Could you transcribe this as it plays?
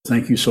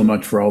thank you so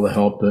much for all the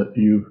help that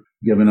you've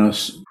given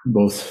us,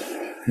 both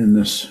in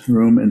this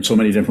room in so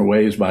many different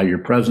ways, by your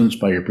presence,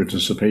 by your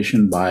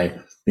participation, by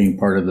being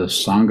part of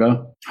this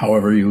Sangha,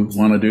 however you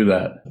want to do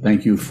that.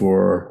 Thank you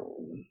for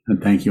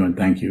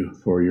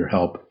your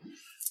help.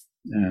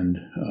 And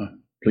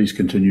please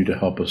continue to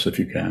help us if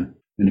you can.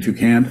 And if you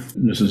can't,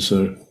 this is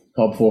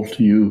helpful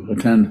to you,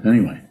 attend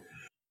anyway.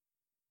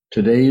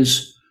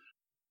 Today's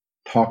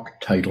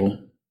talk title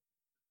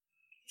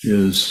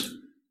is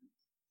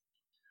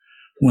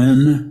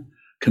When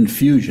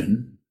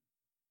Confusion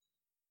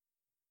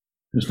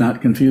is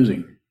Not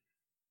Confusing.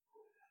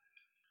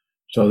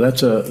 So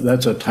that's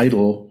a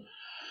title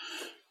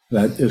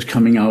that is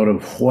coming out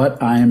of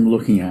what I'm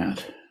looking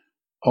at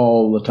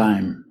all the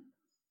time.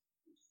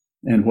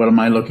 And what am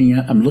I looking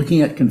at? I'm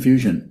looking at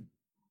confusion.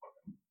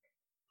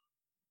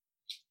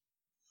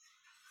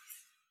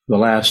 The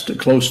last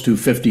close to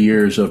 50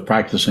 years of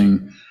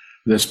practicing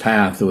this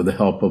path with the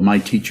help of my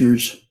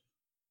teachers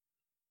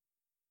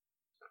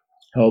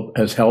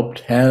has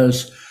helped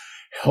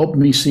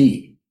me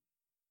see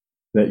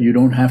that you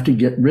don't have to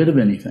get rid of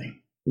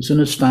anything. It's an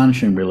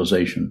astonishing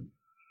realization.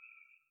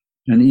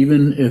 And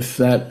even if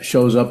that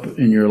shows up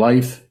in your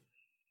life,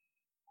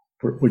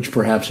 which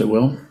perhaps it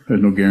will,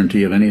 there's no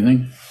guarantee of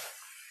anything,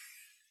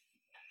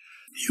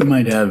 you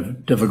might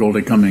have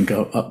difficulty coming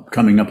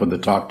up with the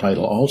talk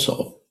title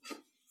also.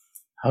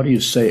 How can you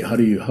say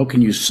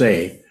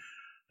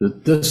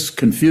that this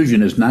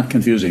confusion is not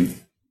confusing?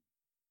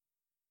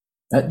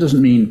 That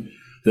doesn't mean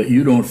that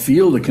you don't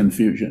feel the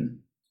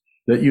confusion,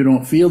 that you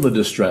don't feel the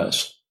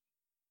distress,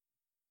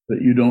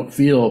 that you don't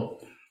feel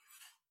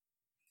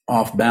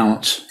off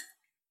balance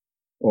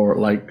or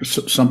like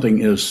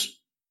something is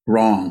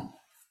wrong.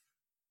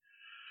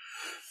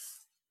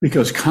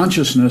 Because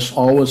consciousness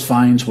always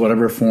finds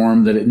whatever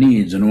form that it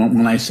needs. And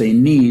when I say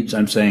needs,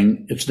 I'm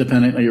saying it's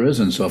dependently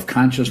arisen. So if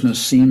consciousness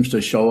seems to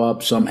show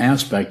up, some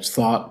aspects,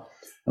 thought,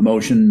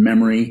 emotion,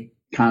 memory,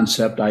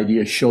 concept,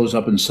 idea, shows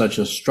up in such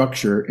a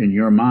structure in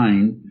your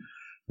mind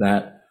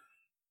that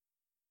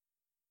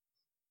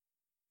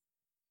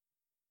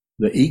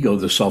the ego,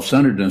 the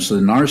self-centeredness, the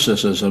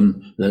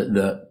narcissism,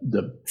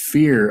 the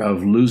fear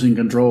of losing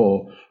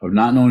control, of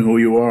not knowing who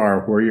you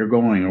are, where you're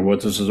going, or what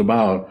this is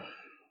about,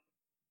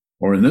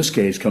 or in this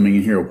case, coming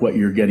in here, what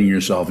you're getting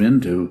yourself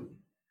into,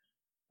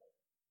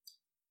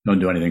 don't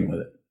do anything with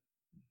it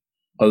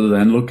other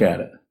than look at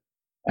it.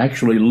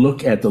 Actually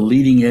look at the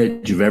leading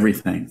edge of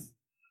everything.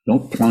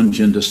 Don't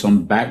plunge into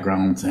some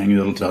background thing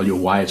that'll tell you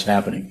why it's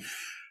happening.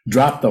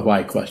 Drop the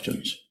why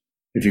questions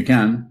if you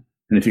can.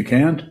 And if you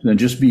can't, then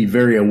just be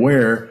very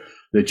aware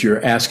that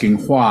you're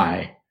asking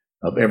why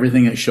of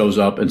everything that shows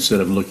up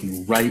instead of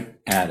looking right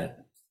at it.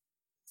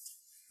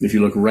 If you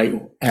look right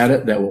at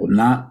it, that will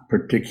not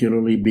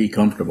particularly be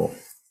comfortable.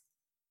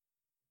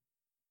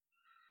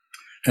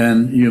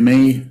 And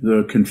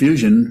the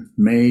confusion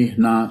may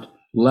not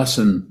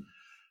lessen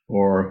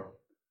or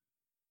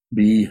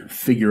be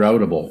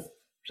figure-outable.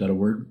 Is that a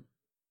word?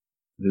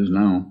 It is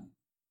now.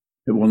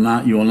 You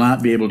will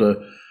not be able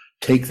to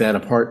take that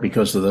apart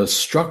because of the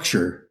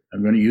structure.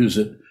 I'm going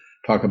to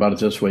talk about it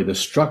this way. The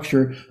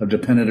structure of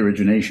dependent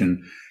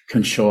origination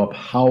can show up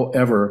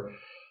however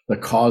the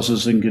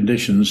causes and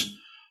conditions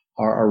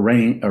are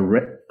arranged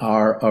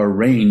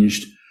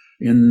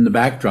in the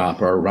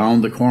backdrop or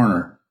around the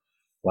corner.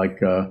 Like,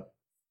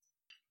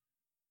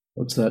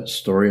 what's that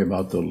story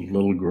about the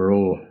little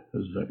girl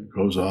that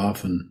goes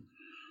off in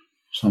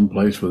some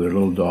place with her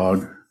little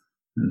dog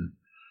and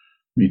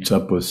meets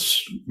up with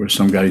where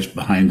some guy's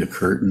behind the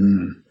curtain?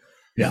 And,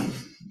 yeah,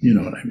 you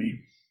know what I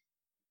mean.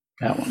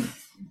 That one.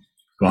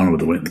 Gone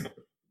with the Wind.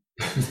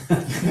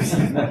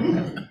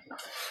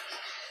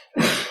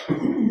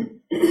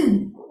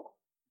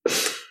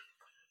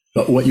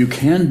 But what you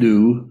can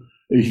do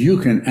is you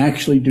can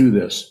actually do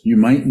this. You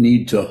might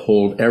need to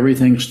hold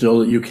everything still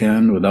that you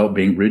can without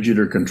being rigid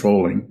or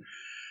controlling.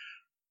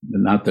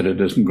 Not that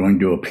it isn't going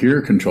to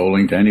appear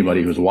controlling to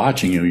anybody who's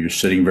watching you. You're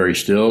sitting very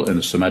still in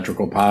a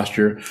symmetrical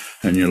posture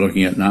and you're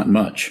looking at not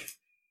much.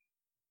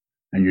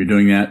 And you're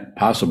doing that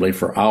possibly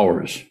for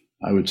hours.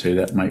 I would say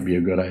that might be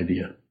a good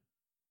idea.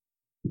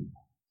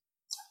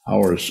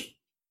 Hours.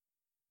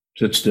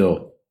 Sit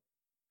still.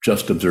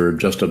 Just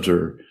observe.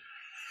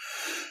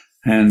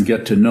 And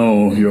get to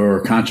know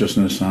your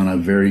consciousness on a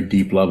very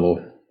deep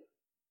level.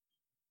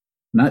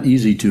 Not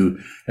easy to,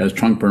 as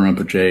Trungpa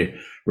Rinpoche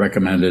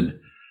recommended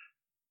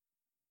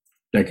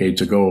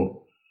decades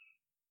ago,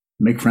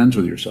 make friends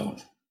with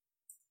yourself.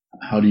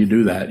 How do you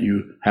do that?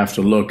 You have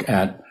to look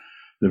at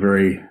the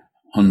very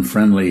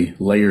unfriendly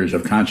layers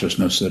of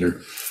consciousness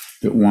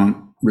that want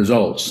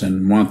results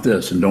and want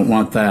this and don't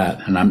want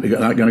that, and I'm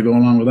not going to go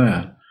along with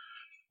that.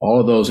 All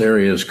of those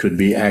areas could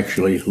be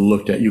actually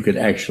looked at. You could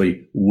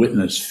actually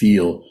witness,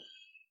 feel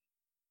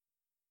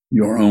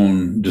your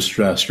own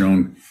distress, your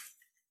own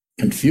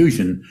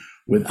confusion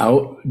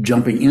without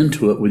jumping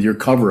into it with your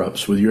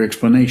cover-ups, with your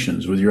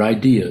explanations, with your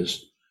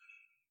ideas.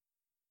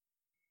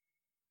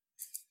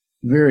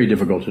 Very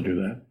difficult to do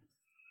that.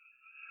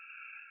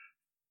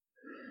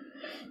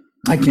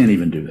 I can't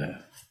even do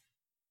that.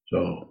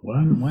 So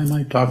why am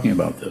I talking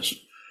about this?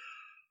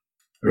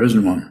 There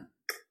isn't one.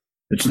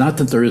 It's not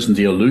that there isn't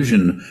the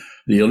illusion.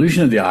 The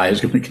illusion of the eye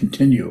is going to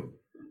continue,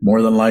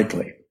 more than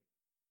likely.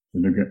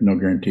 There's no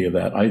guarantee of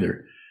that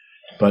either.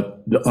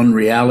 But the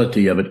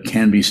unreality of it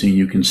can be seen.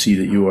 You can see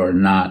that you are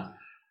not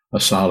a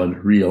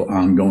solid, real,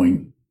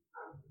 ongoing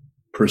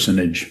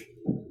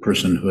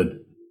personhood.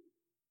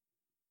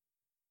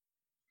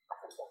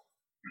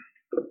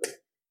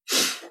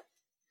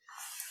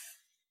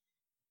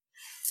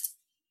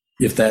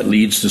 If that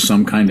leads to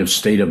some kind of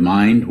state of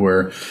mind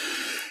where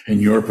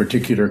in your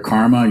particular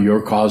karma,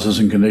 your causes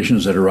and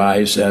conditions that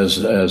arise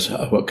as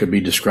what could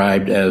be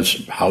described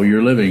as how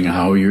you're living,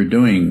 how you're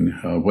doing,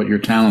 what your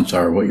talents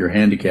are, what your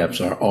handicaps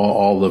are,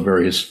 all the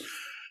various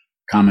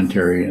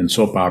commentary and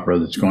soap opera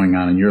that's going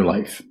on in your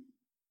life.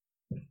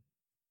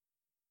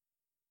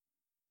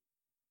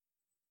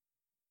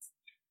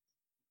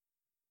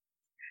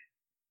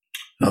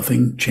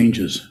 Nothing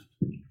changes.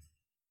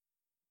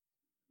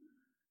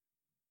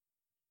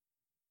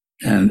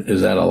 And is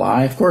that a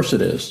lie? Of course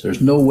it is.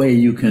 There's no way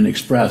you can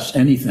express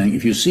anything.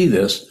 If you see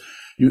this,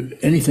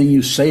 anything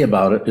you say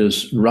about it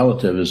is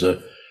relative, is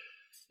a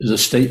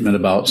statement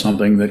about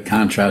something that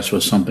contrasts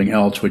with something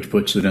else, which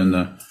puts it in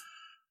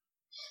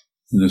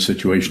the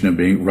situation of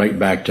being right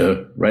back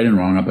to right and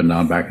wrong, up and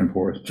down, back and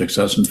forth,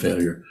 success and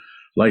failure,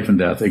 life and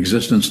death,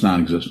 existence,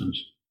 non-existence.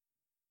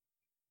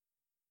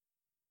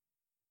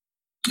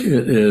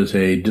 It is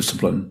a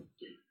discipline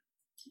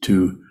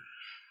to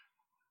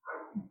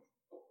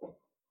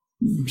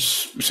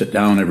sit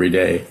down every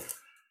day.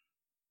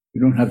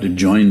 You don't have to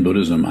join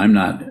Buddhism. I'm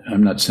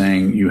not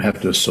saying you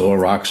have to sow a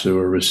raksu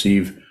or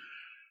receive.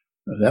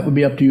 That would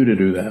be up to you to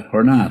do that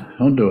or not.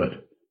 Don't do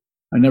it.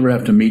 I never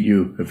have to meet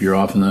you if you're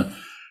off in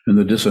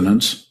the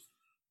dissonance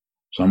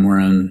somewhere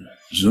in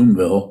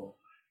Zoomville.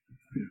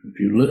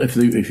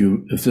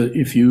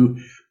 If you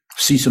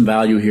see some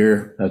value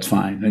here, that's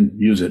fine, and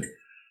use it.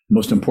 The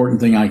most important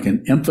thing I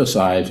can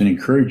emphasize and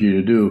encourage you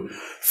to do: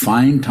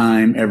 find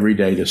time every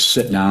day to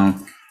sit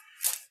down.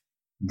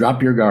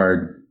 Drop your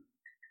guard,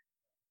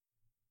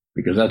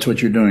 because that's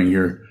what you're doing.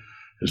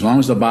 As long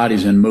as the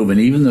body's in movement,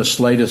 even the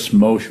slightest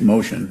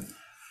motion,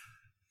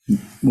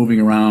 moving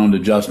around,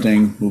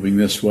 adjusting, moving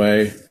this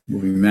way,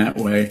 moving that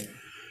way,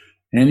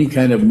 any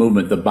kind of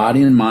movement, the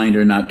body and mind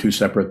are not two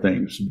separate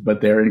things,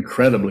 but they're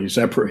incredibly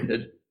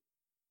separated.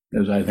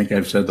 As I think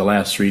I've said the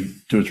last 2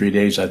 or 3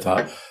 days, I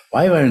thought,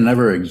 why have I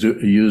never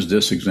used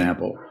this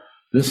example?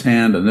 This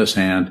hand and this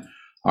hand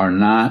are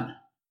not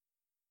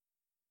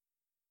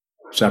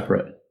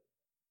separate,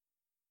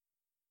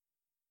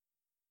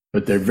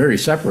 but they're very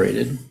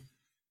separated.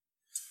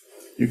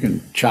 You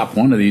can chop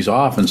one of these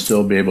off and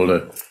still be able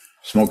to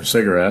smoke a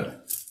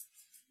cigarette,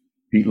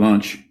 eat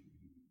lunch,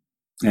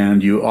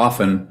 and you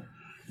often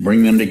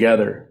bring them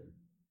together.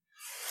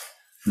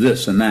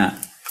 This and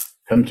that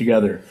come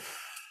together.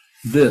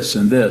 This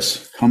and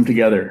this come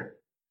together.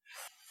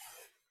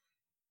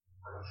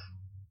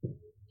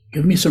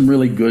 Give me some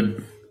really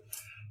good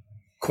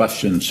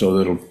questions so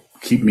that it'll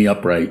keep me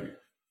upright.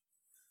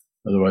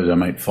 Otherwise, I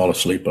might fall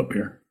asleep up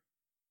here.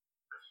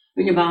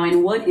 You're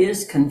bowing. What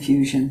is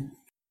confusion?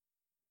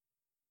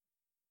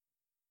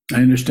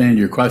 I understand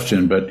your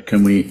question, but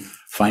can we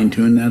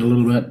fine-tune that a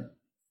little bit?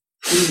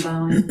 You're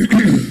bowing.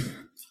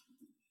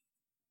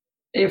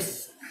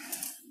 If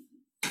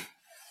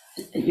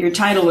your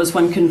title was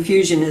When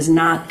Confusion is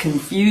Not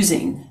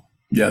Confusing.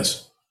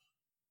 Yes.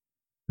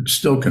 It's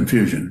still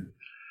confusion.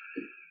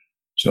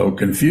 So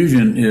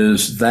confusion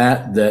is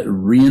that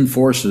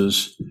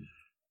reinforces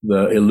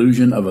the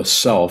illusion of a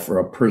self or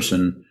a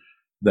person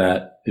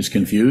that is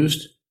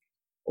confused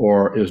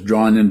or is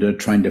drawn into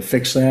trying to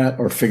fix that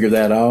or figure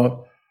that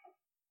out.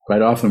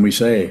 Quite often we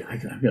say,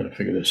 I've got to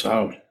figure this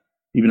out.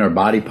 Even our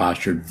body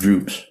posture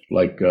droops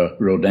like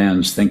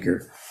Rodin's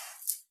thinker.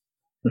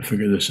 To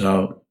figure this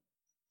out.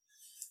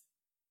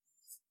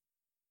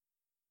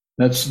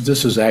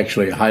 This is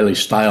actually a highly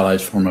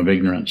stylized form of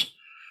ignorance,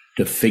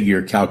 to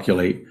figure,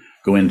 calculate,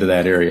 go into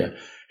that area.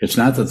 It's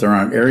not that there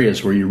aren't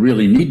areas where you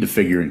really need to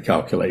figure and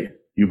calculate.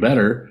 You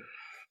better,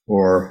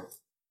 or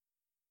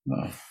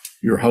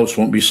your house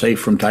won't be safe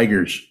from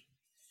tigers.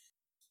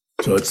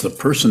 So it's the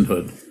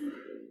personhood,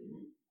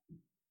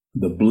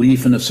 the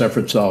belief in a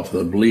separate self,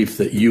 the belief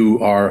that you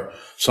are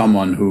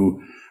someone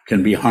who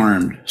can be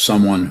harmed,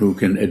 someone who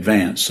can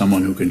advance,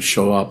 someone who can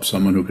show up,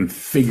 someone who can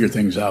figure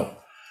things out.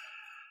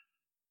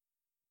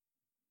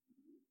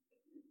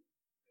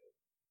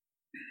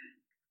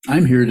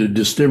 I'm here to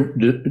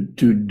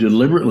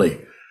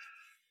deliberately,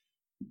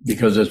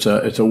 because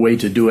it's a way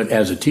to do it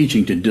as a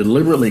teaching, to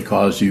deliberately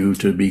cause you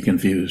to be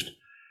confused.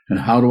 And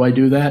how do I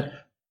do that?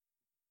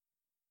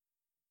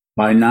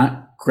 By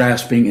not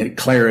grasping at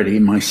clarity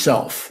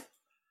myself.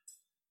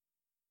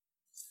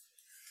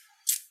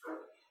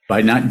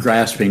 By not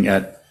grasping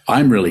at,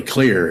 I'm really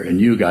clear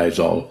and you guys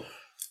all,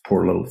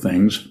 poor little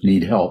things,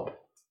 need help.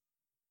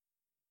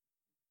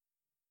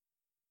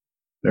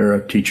 There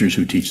are teachers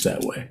who teach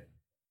that way.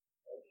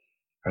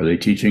 Are they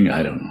teaching?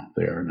 I don't know.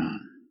 They are not.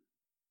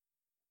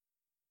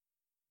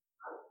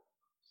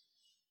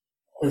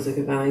 Is it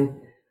goodbye?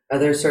 Are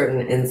there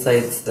certain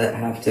insights that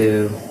have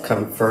to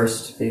come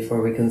first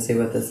before we can see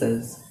what this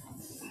is?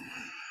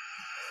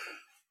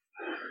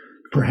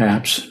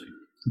 Perhaps,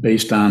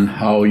 based on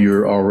how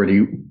you're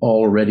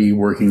already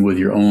working with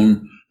your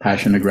own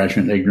passion,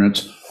 aggression,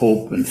 ignorance,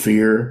 hope, and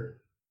fear,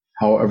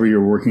 however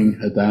you're working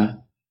at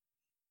that.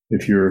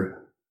 If you're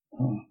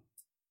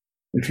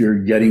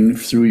getting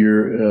through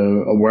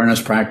your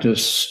awareness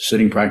practice,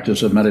 sitting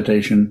practice of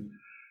meditation,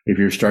 if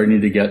you're starting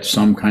to get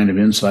some kind of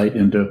insight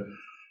into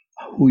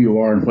who you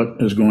are and what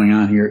is going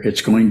on here,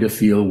 it's going to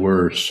feel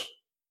worse.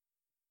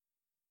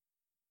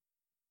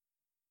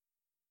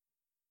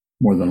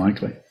 More than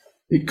likely.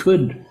 It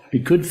could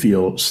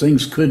feel,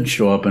 things could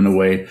show up in a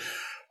way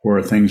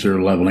where things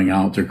are leveling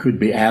out. There could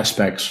be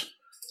aspects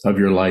of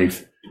your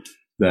life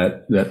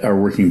that are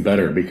working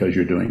better because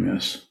you're doing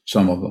this,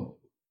 some of them.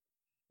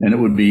 And it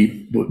would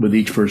be, with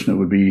each person, it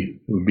would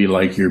be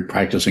like you're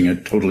practicing a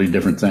totally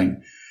different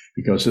thing,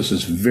 because this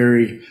is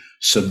very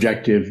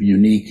subjective,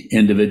 unique,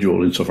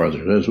 individual insofar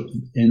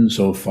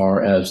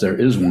as there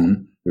is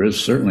one. There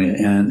is certainly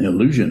an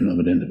illusion of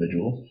an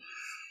individual.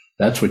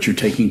 That's what you're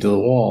taking to the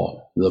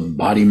wall. The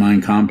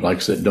body-mind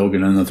complex that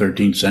Dogen in the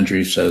 13th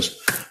century says,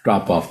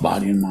 drop off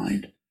body and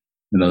mind.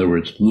 In other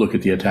words, look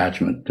at the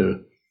attachment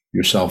to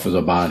yourself as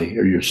a body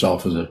or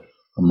yourself as a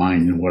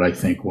mind and what I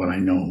think, what I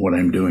know, what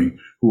I'm doing,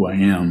 who I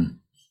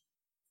am.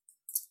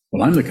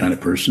 Well, I'm the kind of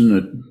person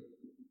that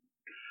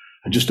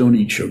I just don't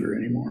eat sugar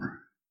anymore.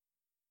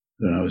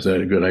 Is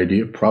that a good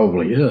idea?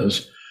 Probably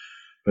is.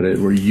 But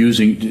we're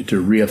using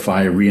to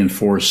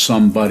reinforce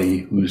somebody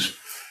who's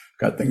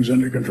got things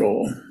under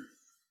control.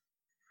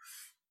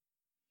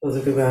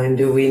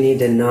 Do we need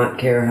to not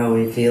care how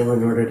we feel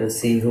in order to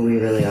see who we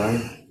really are?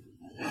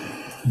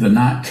 The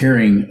not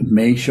caring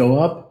may show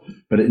up,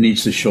 but it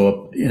needs to show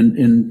up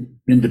in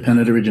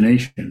independent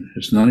origination.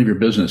 It's none of your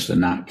business to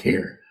not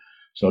care.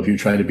 So if you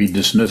try to be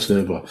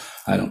dismissive, well,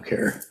 I don't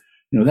care.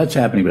 That's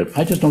happening, but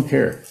I just don't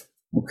care. I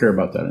don't care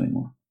about that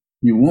anymore.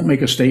 You won't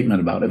make a statement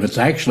about it. If it's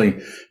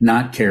actually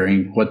not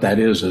caring, what that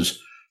is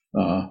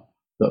the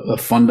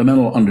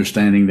fundamental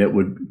understanding that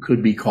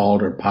could be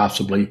called or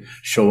possibly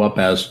show up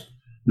as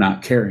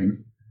not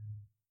caring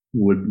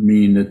would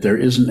mean that there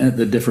isn't,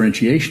 the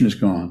differentiation is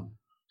gone.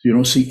 So you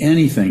don't see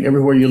anything.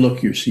 Everywhere you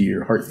look, you see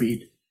your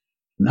heartbeat.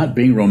 I'm not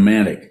being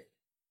romantic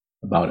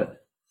about it.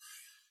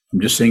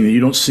 I'm just saying that you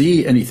don't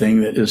see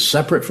anything that is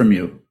separate from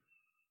you.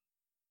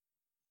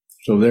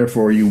 So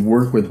therefore, you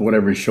work with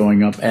whatever is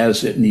showing up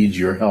as it needs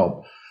your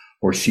help,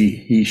 or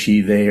he, she,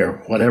 they,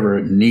 or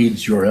whatever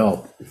needs your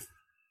help.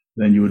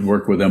 Then you would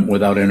work with them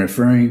without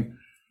interfering,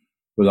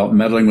 without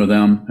meddling with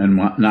them, and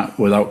not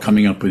without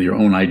coming up with your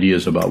own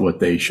ideas about what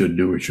they should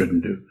do or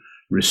shouldn't do.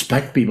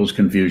 Respect people's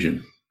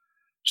confusion.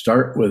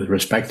 Start with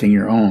respecting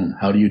your own.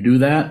 How do you do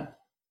that?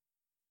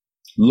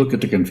 Look at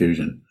the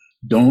confusion.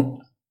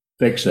 Don't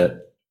fix it.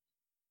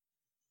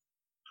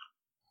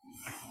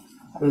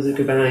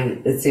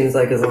 It seems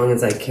like as long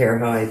as I care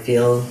how I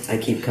feel, I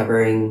keep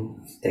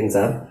covering things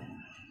up.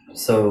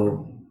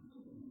 So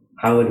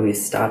how would we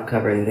stop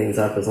covering things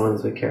up as long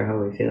as we care how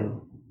we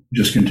feel?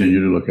 Just continue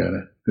to look at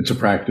it. It's a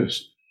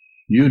practice.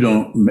 You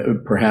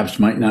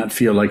might not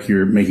feel like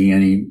you're making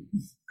any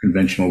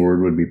conventional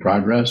word would be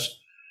progress,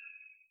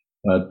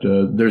 but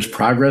there's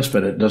progress,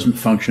 but it doesn't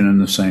function in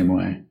the same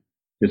way.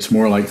 It's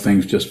more like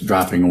things just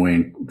dropping away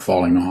and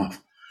falling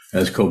off.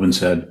 As Kobun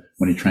said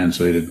when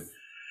he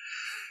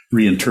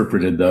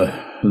reinterpreted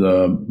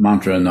the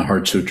mantra in the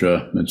Heart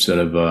Sutra, instead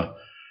of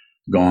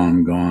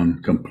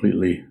gone,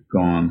 completely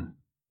gone,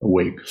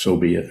 awake, so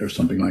be it, or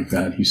something like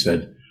that. He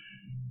said,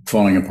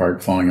 falling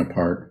apart.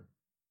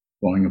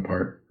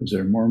 Is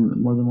there more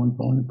than one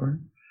falling apart?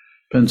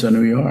 Depends on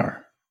who you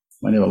are.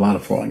 Might have a lot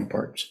of falling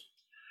aparts.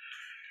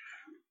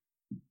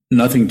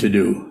 Nothing to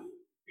do,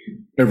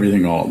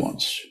 everything all at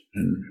once.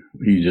 And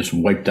he just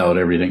wiped out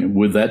everything.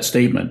 With that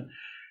statement,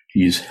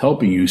 he's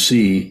helping you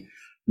see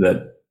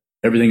that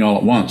everything all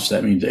at once,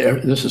 that means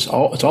it's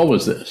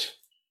always this.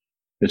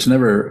 It's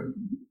never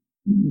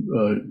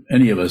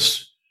any of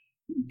us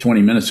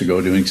 20 minutes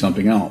ago doing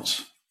something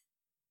else.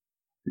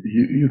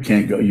 You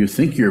can't go. You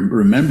think you're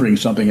remembering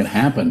something that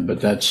happened,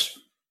 but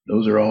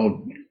those are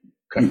all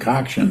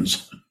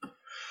concoctions.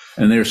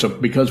 And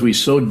because we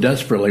so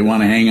desperately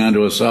want to hang on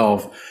to a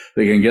self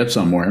that can get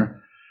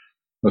somewhere,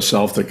 a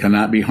self that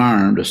cannot be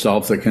harmed, a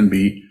self that can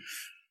be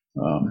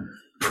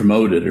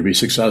promoted or be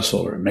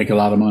successful or make a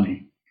lot of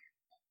money.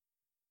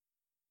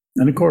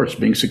 And of course,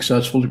 being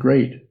successful is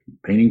great.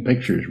 Painting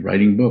pictures,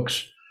 writing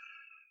books,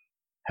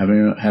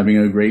 having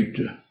a great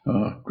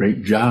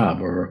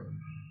job, or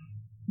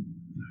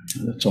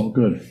that's all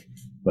good.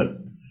 But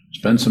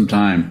spend some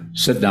time,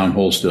 sit down,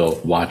 hold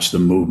still, watch the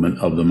movement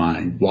of the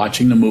mind.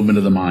 Watching the movement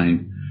of the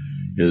mind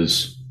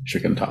is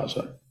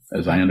shikantaza,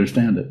 as I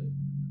understand it.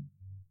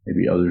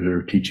 Maybe others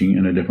are teaching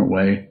in a different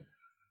way.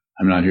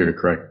 I'm not here to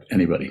correct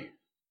anybody.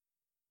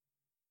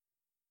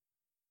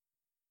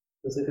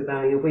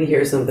 If we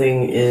hear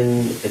something in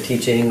a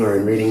teaching or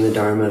in reading the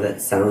Dharma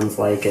that sounds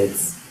like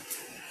it's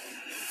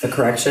a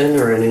correction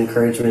or an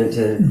encouragement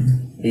to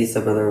be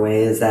some other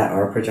way? Is that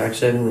our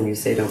projection when you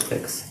say don't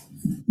fix?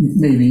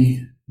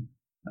 Maybe.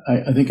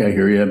 I think I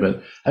hear you,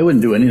 but I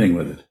wouldn't do anything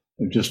with it.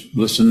 Just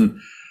listen.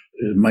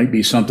 It might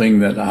be something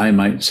that I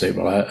might say,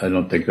 well, I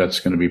don't think that's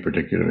going to be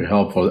particularly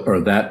helpful, or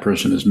that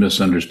person is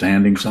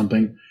misunderstanding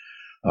something.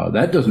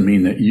 That doesn't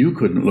mean that you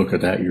couldn't look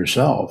at that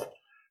yourself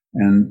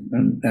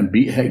and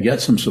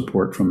get some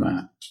support from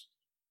that.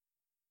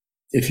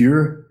 If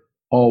you're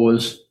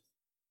always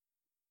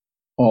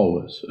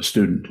a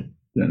student,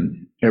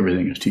 then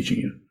everything is teaching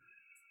you.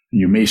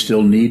 You may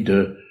still need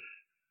to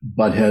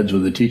butt heads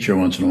with the teacher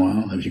once in a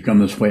while. If you come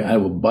this way, I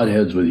will butt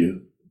heads with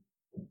you.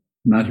 I'm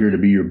not here to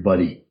be your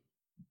buddy.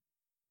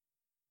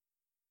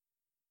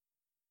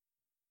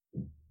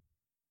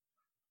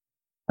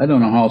 I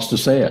don't know how else to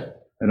say it.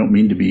 I don't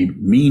mean to be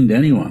mean to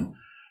anyone.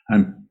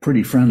 I'm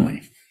pretty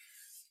friendly.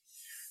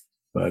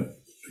 But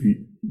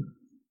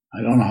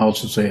I don't know how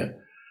else to say it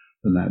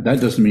than that. That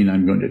doesn't mean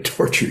I'm going to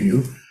torture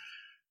you.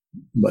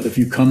 But if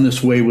you come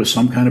this way with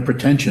some kind of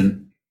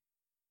pretension,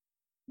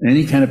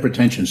 any kind of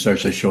pretension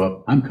starts to show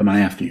up, I'm coming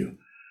after you.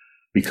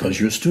 Because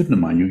you're a student of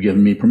mine. You've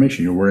given me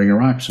permission. You're wearing a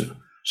rock suit.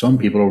 Some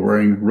people are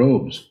wearing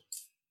robes.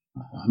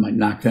 I might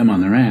knock them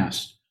on their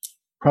ass.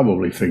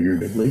 Probably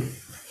figuratively.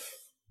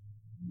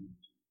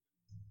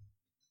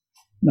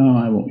 No,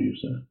 I won't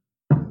use that.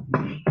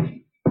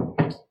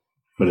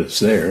 But it's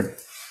there.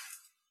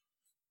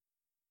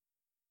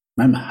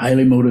 I'm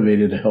highly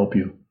motivated to help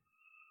you.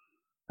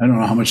 I don't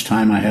know how much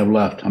time I have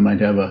left. I might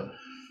have a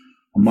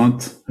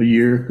month, a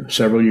year,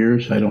 several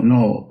years. I don't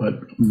know. But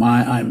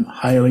I'm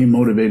highly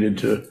motivated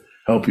to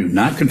help you,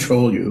 not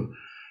control you.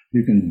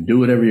 You can do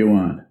whatever you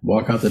want.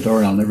 Walk out the door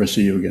and I'll never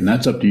see you again.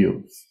 That's up to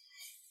you.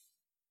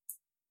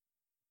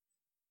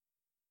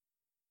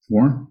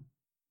 Warren?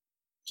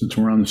 Since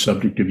we're on the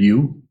subject of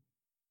you.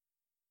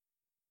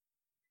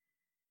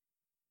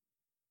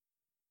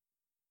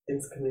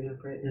 Things coming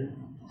up right now.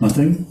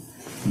 Nothing?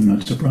 I'm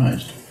not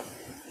surprised.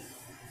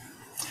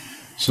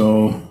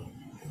 So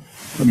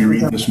let me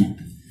read this one.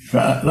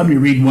 Let me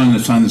read one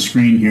that's on the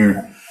screen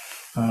here.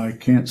 I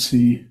can't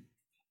see.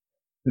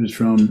 It is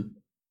from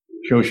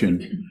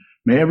Shoshin.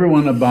 May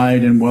everyone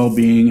abide in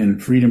well-being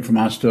and freedom from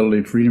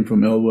hostility, freedom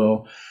from ill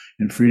will,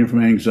 and freedom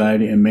from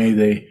anxiety, and may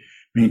they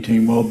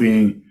maintain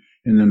well-being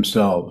in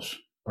themselves.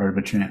 Part of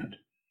a chant.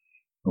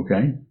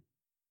 Okay?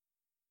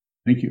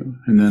 Thank you.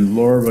 And then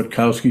Laura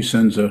Rutkowski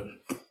sends a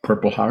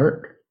purple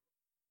heart.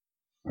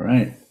 All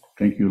right.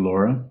 Thank you,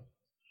 Laura.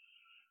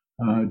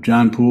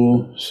 John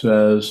Poole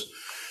says,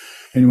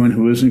 anyone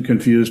who isn't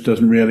confused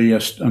doesn't really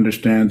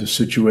understand the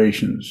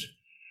situations.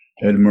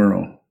 Ed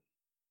Murrow.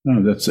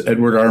 Oh, that's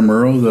Edward R.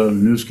 Murrow, the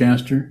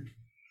newscaster.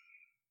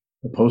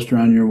 The poster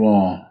on your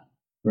wall.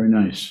 Very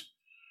nice.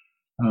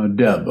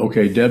 Deb.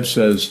 Okay, Deb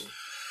says,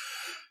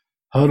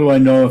 how do I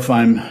know if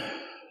I'm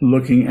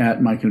looking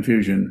at my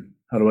confusion?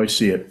 How do I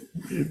see it?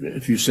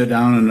 If you sit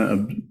down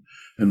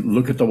and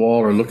look at the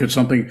wall or look at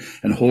something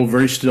and hold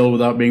very still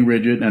without being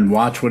rigid and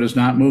watch what is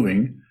not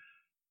moving,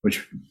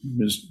 which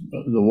is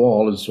the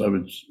wall, I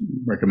would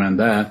recommend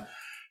that,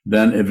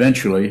 then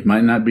eventually, it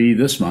might not be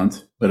this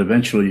month, but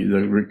eventually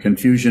the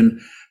confusion,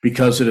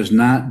 because it is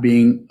not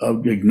being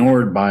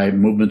ignored by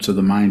movements of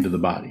the mind to the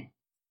body.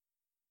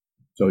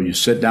 So you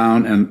sit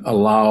down and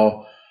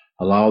allow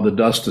the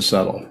dust to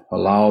settle,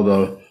 allow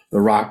the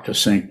rock to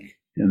sink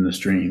in the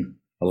stream,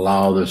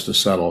 allow this to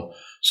settle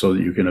so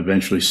that you can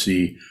eventually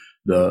see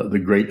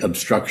the great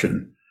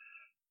obstruction,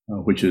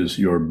 which is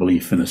your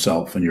belief in a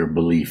self and your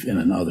belief in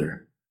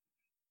another.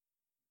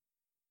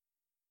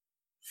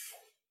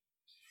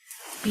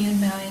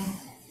 Being knowing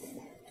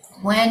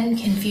when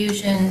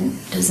confusion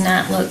does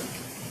not look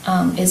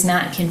is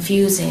not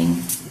confusing,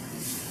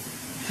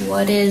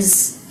 what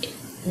is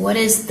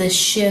the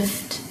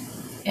shift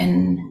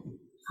in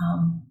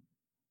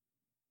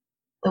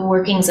the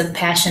workings of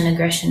passion,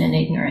 aggression, and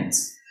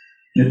ignorance?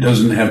 It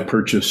doesn't have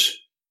purchase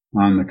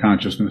on the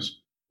consciousness.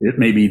 It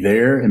may be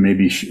there, it may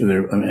be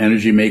there,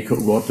 energy may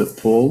go up that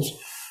pulls,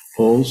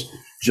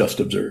 just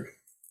observe.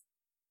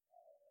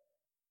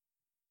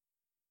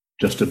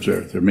 Just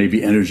observe. There may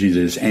be energy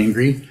that is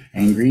angry.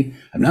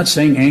 I'm not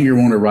saying anger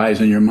won't arise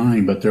in your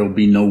mind, but there will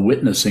be no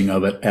witnessing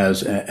of it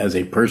as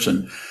a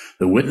person.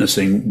 The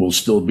witnessing will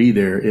still be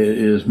there. It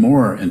is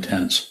more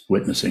intense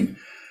witnessing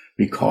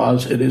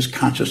because it is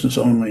consciousness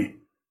only.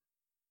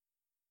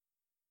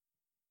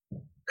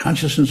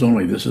 Consciousness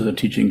only. This is a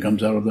teaching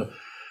comes out of the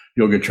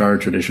Yogacara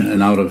tradition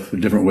and out of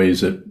different ways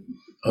that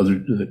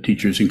other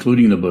teachers,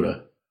 including the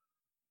Buddha,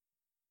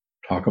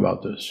 talk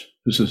about this.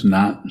 This is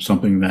not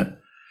something that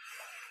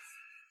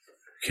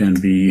can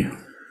be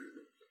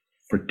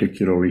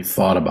particularly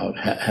thought about.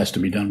 Has to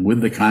be done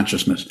with the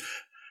consciousness.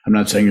 I'm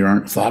not saying there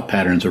aren't thought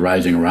patterns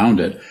arising around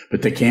it,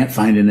 but they can't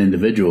find an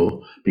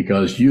individual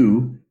because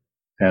you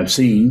have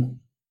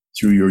seen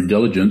through your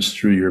diligence,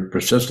 through your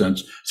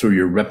persistence, through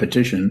your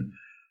repetition,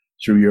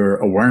 through your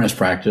awareness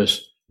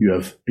practice, you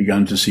have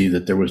begun to see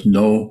that there's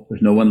no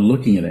one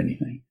looking at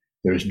anything.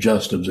 There's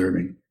just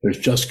observing. There's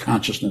just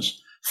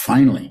consciousness.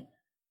 Finally,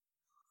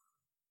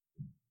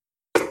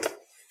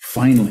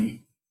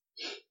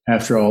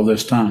 after all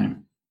this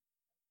time.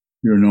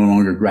 You're no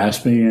longer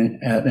grasping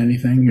at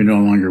anything. You're no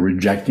longer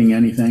rejecting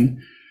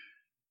anything.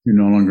 You're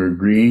no longer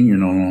agreeing. You're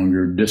no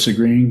longer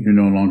disagreeing. You're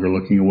no longer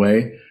looking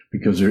away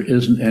because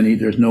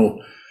there's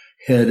no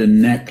head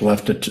and neck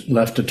left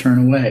to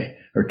turn away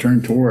or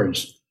turn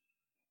towards.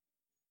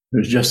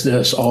 There's just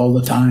this all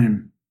the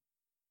time,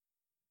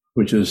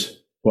 which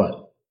is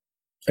what?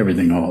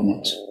 Everything all at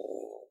once.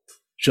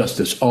 Just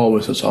this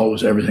always, it's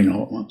always everything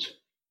all at once.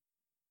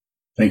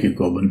 Thank you,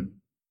 Coben.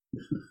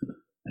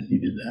 I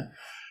needed that.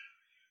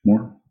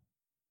 More?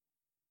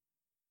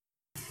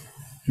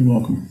 You're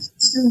welcome.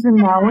 Susan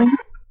Mowing.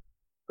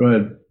 Go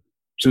ahead.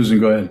 Susan,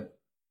 go ahead.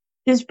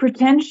 Is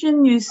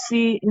pretension you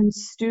see in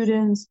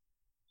students,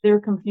 their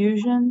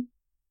confusion?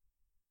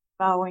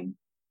 Bowing.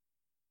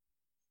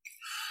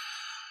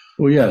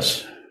 Well,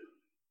 yes.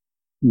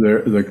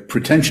 The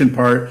pretension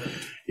part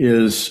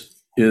is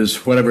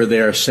whatever they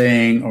are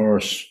saying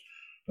or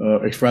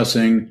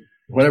expressing,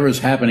 whatever is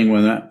happening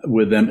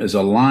with them is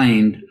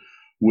aligned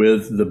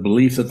with the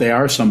belief that they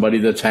are somebody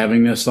that's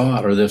having this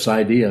thought or this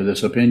idea,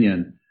 this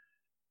opinion.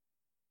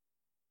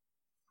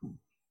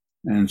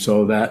 And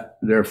so that,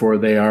 therefore,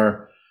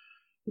 they're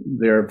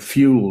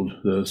fueled.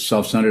 The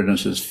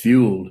self-centeredness is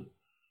fueled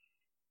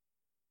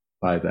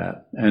by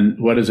that. And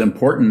what is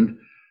important,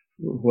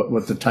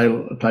 what the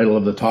title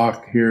of the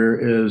talk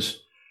here is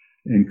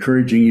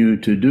encouraging you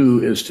to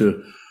do, is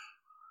to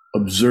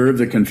observe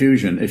the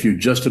confusion. If you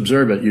just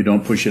observe it, you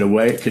don't push it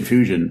away.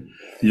 Confusion.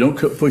 You don't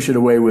push it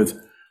away with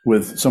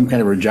some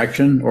kind of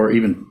rejection, or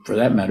even, for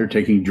that matter,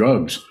 taking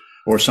drugs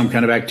or some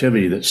kind of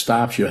activity that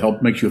stops you,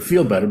 makes you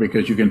feel better,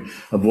 because you can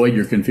avoid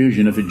your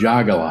confusion if you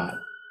jog a lot.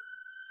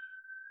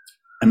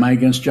 Am I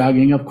against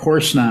jogging? Of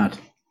course not.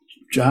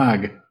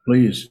 Jog,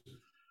 please.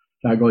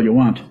 Jog all you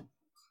want.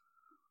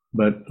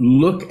 But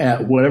look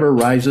at whatever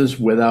rises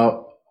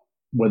without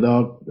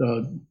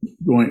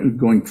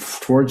going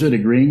towards it,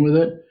 agreeing with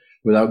it,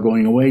 without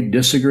going away,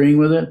 disagreeing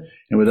with it,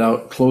 and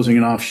without closing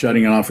it off,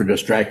 shutting it off, or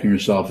distracting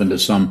yourself into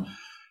some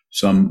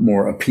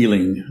more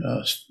appealing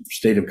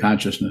state of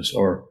consciousness,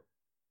 or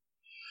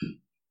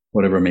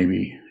whatever it may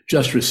be.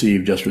 Just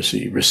receive.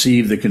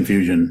 Receive the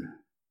confusion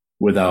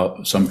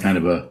without some kind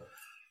of a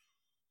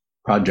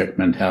project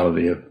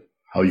mentality of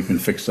how you can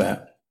fix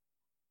that.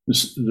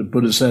 The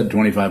Buddha said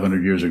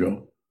 2,500 years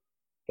ago,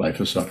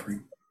 life is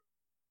suffering.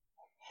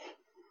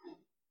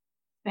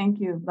 Thank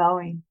you.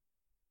 Bowing.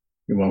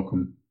 You're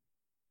welcome.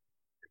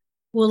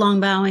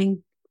 Wulong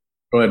Bowing.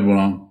 Go ahead,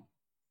 Wulong.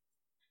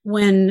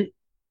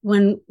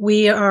 When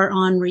we are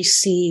on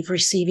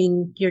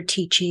receiving your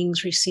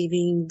teachings,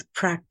 receiving the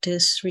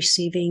practice,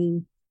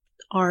 receiving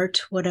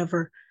art,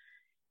 whatever,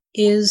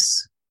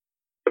 is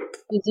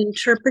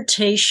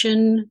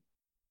interpretation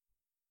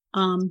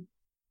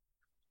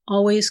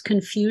always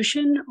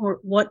confusion? Or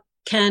what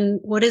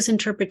is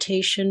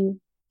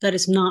interpretation that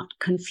is not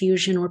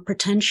confusion or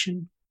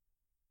pretension?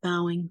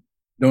 Bowing.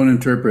 Don't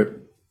interpret.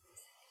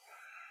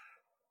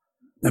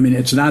 I mean,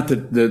 it's not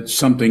that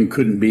something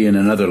couldn't be in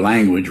another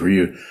language where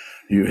you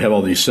have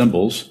all these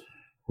symbols,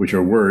 which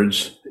are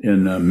words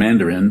in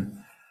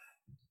Mandarin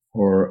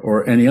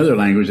or any other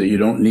language, that you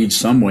don't need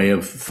some way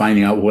of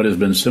finding out what has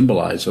been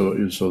symbolized.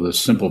 So the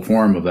simple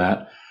form of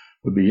that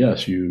would be,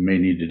 yes, you may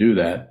need to do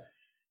that.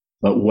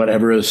 But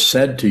whatever is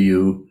said to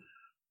you,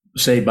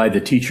 say by the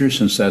teacher,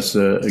 since that's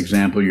the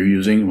example you're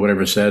using,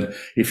 whatever said,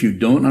 if you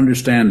don't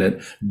understand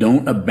it,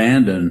 don't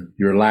abandon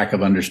your lack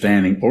of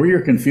understanding or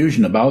your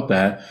confusion about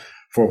that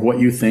for what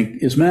you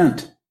think is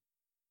meant.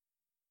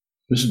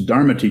 This is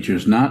Dharma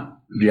teachers, not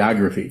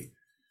geography.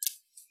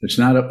 It's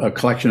not a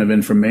collection of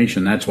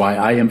information. That's why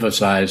I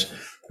emphasize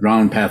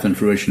ground, path, and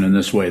fruition in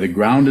this way. The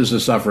ground is the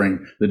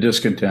suffering, the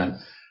discontent,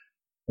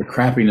 the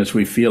crappiness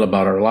we feel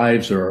about our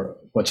lives or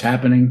what's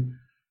happening.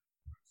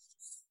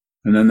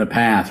 And then the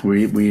path,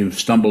 we've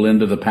stumbled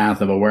into the path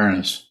of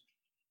awareness,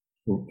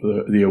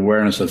 the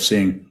awareness of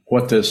seeing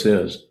what this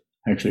is,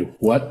 actually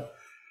what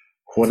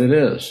it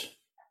is.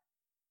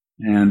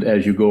 And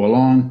as you go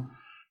along,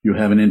 you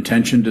have an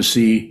intention to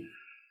see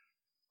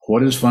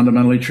what is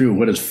fundamentally true,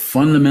 what is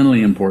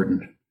fundamentally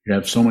important. You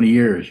have so many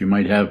years. You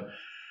might have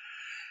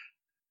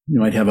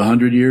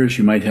 100 years.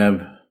 You might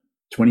have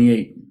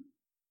 28. You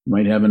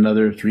might have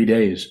another 3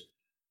 days.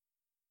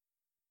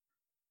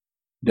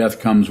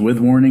 Death comes with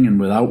warning and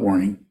without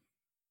warning.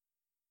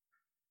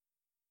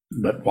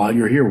 But while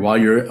you're here,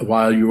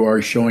 while you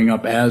are showing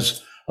up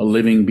as a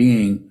living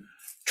being,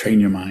 train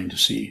your mind to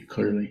see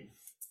clearly.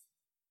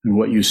 And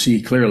what you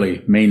see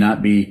clearly may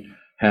not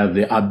have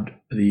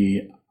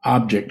the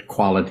object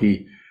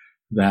quality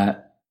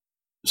that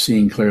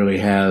seeing clearly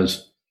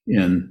has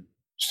in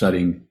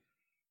studying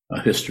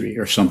a history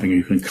or something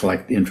you can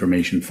collect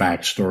information,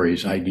 facts,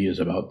 stories, ideas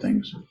about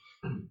things.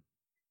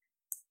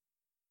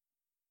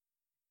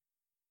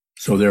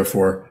 So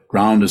therefore,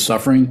 ground is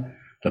suffering.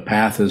 The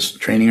path is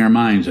training our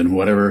minds, and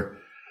whatever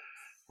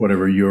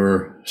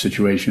your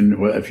situation,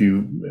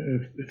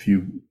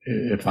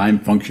 if I'm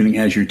functioning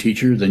as your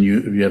teacher, then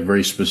you have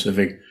very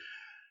specific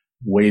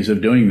ways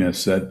of doing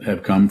this that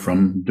have come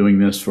from doing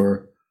this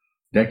for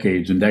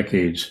decades and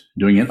decades,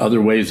 doing it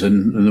other ways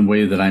than the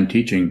way that I'm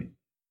teaching.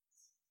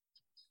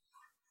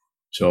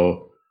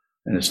 So,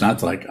 and it's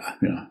not like,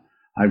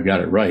 I've got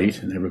it right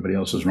and everybody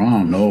else is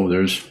wrong. No,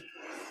 there's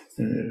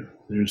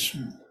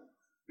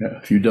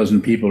a few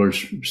dozen people are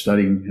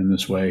studying in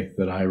this way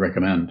that I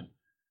recommend.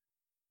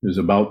 It's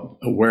about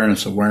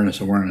awareness.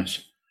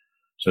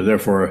 So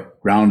therefore,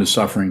 ground is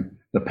suffering.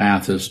 The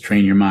path is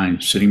train your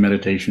mind, sitting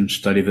meditation,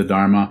 study the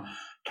Dharma,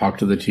 talk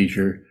to the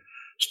teacher,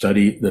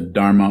 study the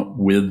Dharma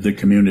with the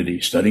community.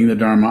 Studying the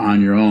Dharma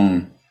on your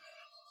own.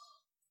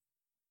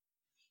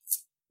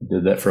 I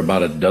did that for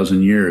about a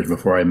dozen years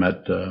before I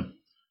met the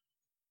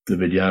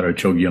Vidyadhara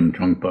Chogyam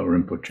Trungpa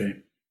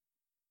Rinpoche.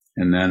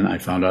 And then I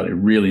found out I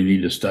really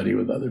need to study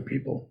with other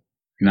people,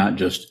 not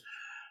just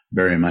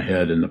bury my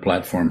head in the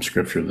platform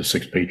scripture of the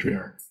sixth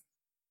patriarch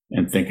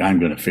and think I'm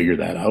going to figure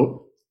that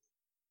out.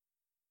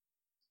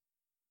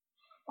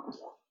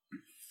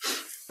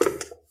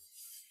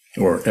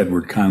 Or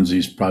Edward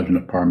Kanzi's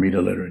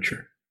Prajnaparamita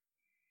literature.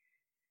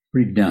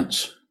 Pretty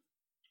dense.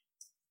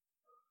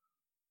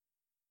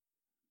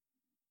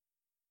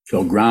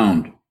 So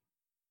ground,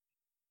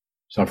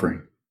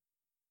 suffering,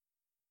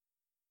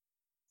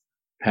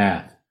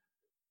 path,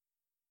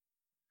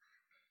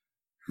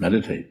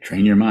 meditate,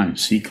 train your mind,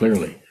 see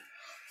clearly.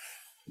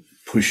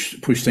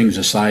 Push things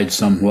aside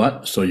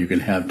somewhat so you can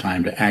have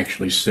time to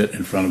actually sit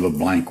in front of a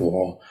blank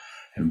wall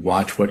and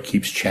watch what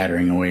keeps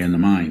chattering away in the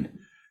mind.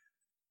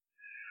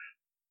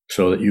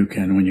 So that you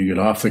can, when you get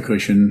off the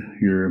cushion,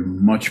 you're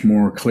much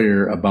more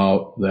clear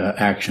about the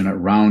action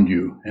around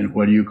you. And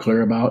what are you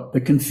clear about?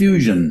 The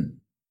confusion.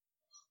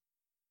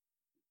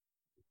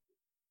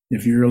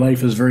 If your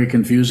life is very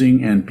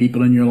confusing and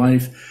people in your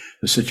life,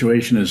 the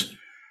situation is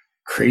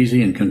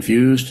crazy and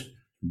confused,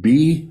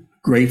 be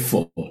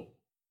grateful.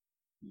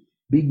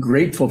 Be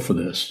grateful for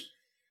this.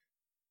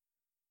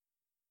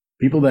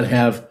 People that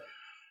have a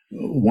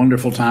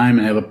wonderful time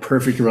and have a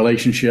perfect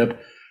relationship,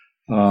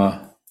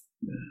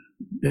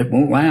 it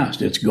won't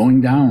last. It's going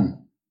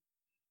down.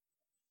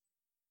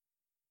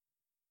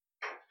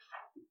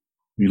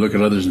 You look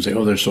at others and say,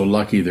 oh, they're so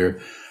lucky. They're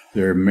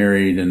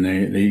married and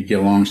they get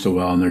along so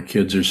well and their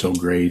kids are so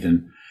great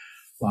and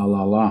la,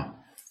 la, la.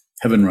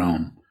 Heaven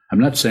realm. I'm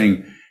not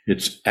saying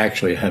it's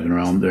actually a heaven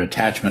realm. Their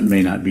attachment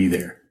may not be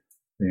there.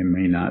 They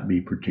may not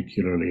be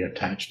particularly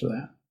attached to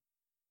that.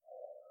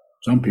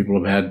 Some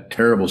people have had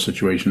terrible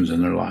situations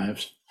in their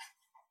lives.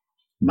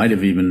 Might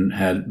have even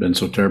been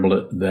so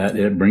terrible that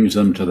it brings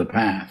them to the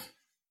path.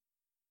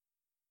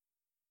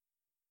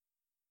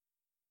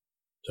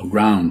 So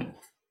ground,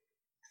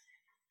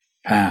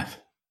 path,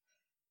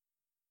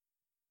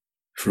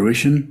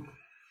 fruition.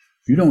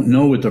 You don't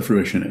know what the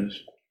fruition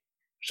is.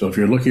 So if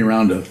you're looking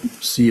around to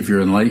see if you're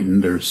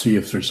enlightened or see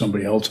if there's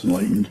somebody else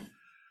enlightened,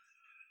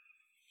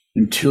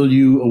 until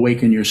you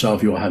awaken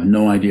yourself, you'll have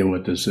no idea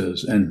what this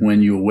is. And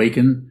when you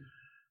awaken,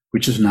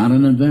 which is not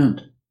an event,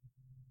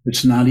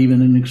 it's not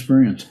even an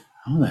experience.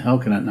 How the hell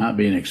can it not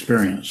be an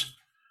experience?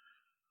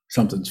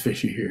 Something's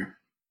fishy here.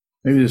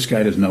 Maybe this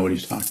guy doesn't know what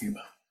he's talking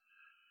about.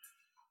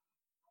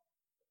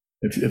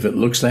 If it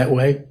looks that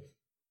way,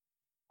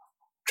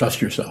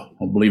 trust yourself.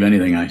 Don't believe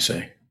anything I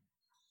say.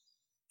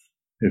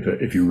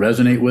 If you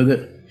resonate with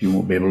it, you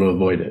won't be able to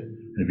avoid it.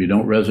 If you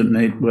don't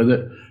resonate with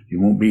it,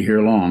 you won't be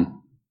here long.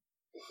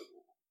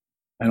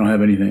 I don't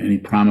have any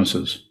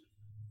promises.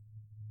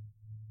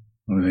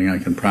 The only thing I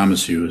can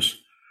promise you is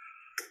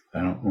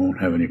I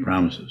won't have any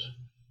promises.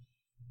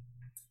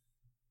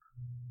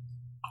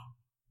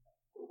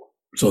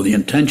 So the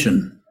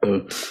intention,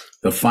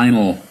 the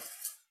final,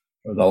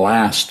 or the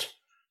last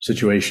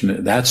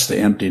situation, that's the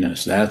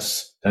emptiness.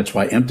 That's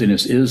why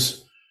emptiness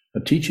is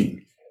a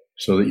teaching,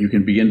 so that you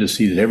can begin to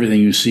see that everything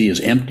you see is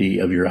empty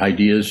of your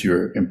ideas,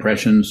 your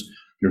impressions,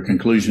 your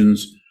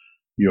conclusions,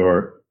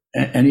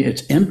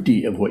 it's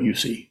empty of what you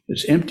see.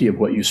 It's empty of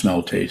what you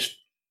smell, taste,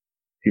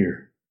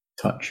 hear,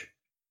 touch,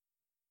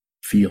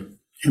 feel.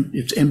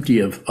 It's empty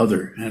of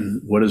other.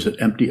 And what is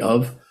it empty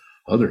of?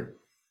 Other.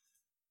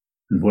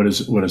 And what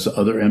is the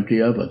other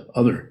empty of?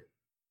 Other.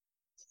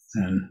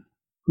 And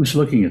who's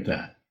looking at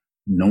that?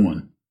 No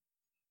one.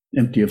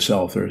 Empty of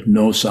self. There's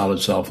no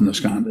solid self in the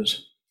skandhas.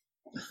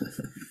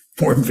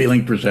 Form,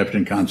 feeling,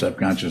 perception, concept,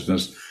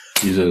 consciousness.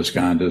 These are the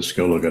skandhas.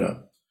 Go look it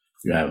up.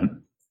 If you haven't.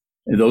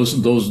 And those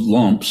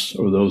lumps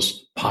or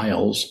those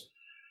piles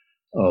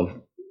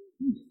of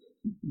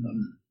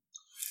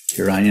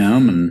here I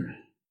am, and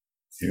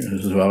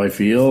this is how I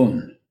feel,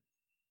 and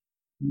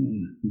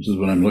this is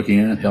what I'm looking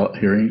at,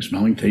 hearing,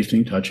 smelling,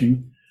 tasting,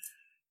 touching,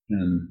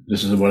 and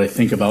this is what I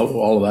think about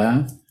all of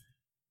that.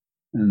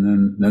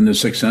 And then the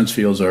six sense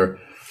fields are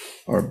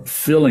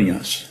filling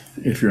us,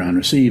 if you're on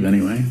receive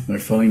anyway, they're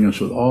filling us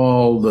with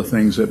all the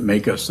things that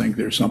make us think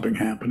there's something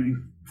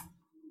happening.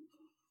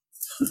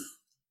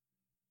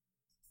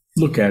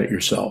 Look at it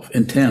yourself.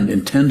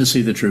 Intend to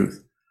see the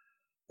truth.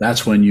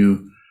 That's when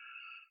you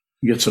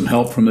get some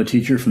help from the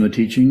teacher, from the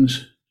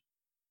teachings.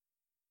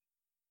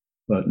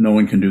 But no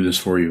one can do this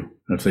for you.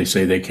 If they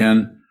say they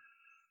can,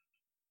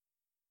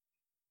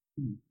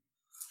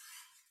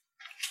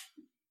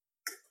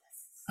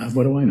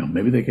 What do I know?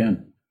 Maybe they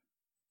can.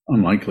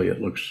 Unlikely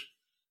it looks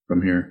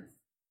from here.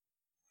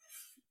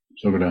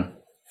 Sogada.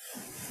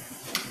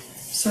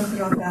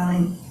 Sokoto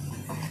Valley.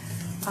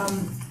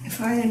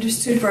 If I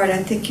understood right,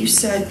 I think you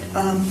said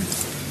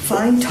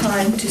find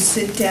time to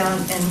sit down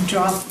and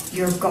drop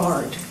your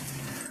guard.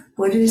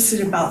 What is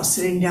it about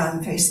sitting down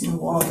and facing the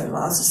wall that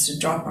allows us to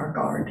drop our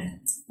guard?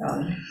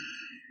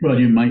 Well,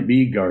 you might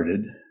be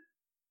guarded,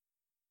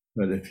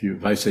 but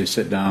if I say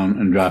sit down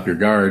and drop your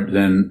guard,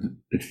 then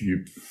if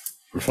you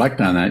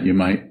reflect on that,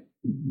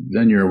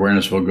 then your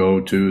awareness will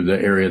go to the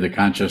area of the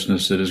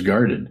consciousness that is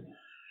guarded.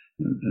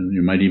 And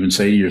you might even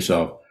say to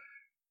yourself,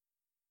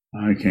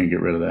 I can't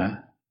get rid of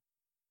that.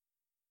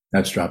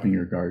 That's dropping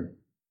your guard.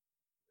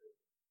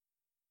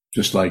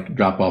 Just like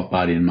drop off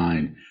body and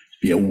mind.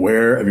 Be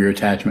aware of your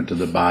attachment to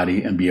the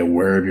body and be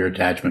aware of your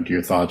attachment to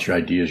your thoughts, your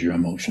ideas, your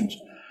emotions.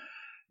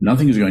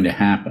 Nothing is going to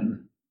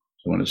happen.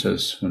 So when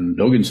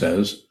Dogen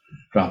says,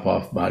 drop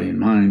off body and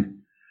mind,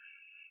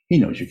 he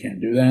knows you can't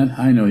do that.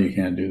 I know you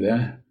can't do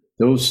that.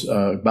 Those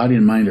body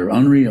and mind are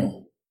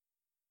unreal.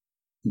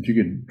 If you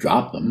could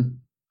drop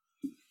them,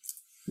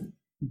 it'd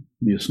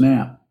be a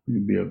snap. It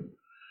could be a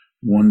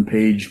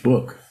one-page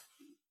book.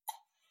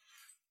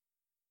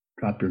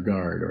 Drop your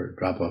guard or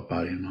drop off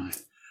body and mind.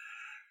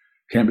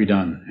 Can't be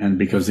done, and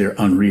because they're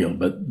unreal.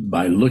 But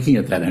by looking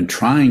at that and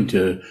trying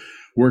to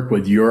work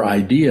with your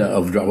idea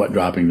of what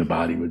dropping the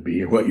body would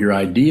be, or what your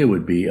idea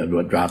would be of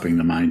what dropping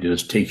the mind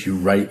is, takes you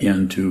right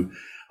into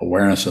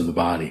awareness of the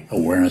body,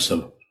 awareness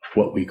of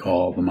what we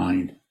call the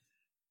mind.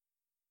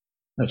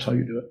 That's how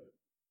you do it.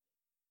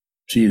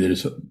 See that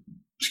it's,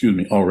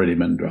 already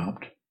been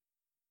dropped.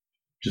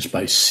 Just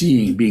by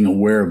seeing, being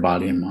aware of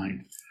body and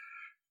mind.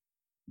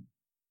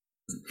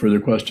 Further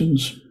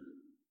questions?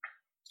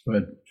 Go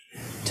ahead.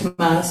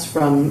 Tomas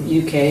from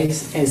UK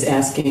is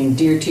asking,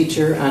 Dear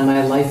teacher, on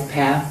my life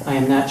path, I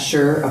am not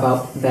sure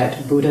about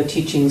that Buddha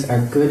teachings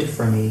are good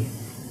for me.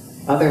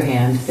 Other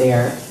hand, they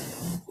are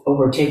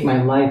overtake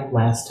my life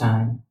last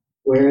time.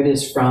 Where it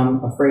is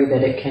from, afraid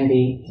that it can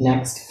be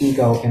next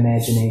ego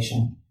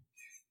imagination.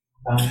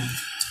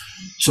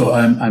 So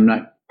I'm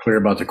not clear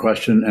about the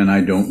question, and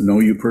I don't know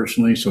you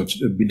personally, so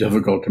it'd be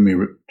difficult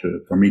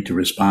for me to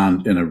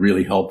respond in a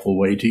really helpful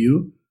way to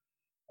you.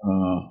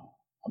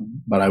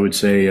 But I would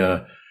say,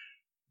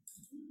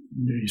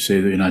 you say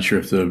that you're not sure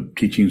if the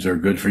teachings are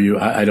good for you.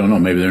 I don't know.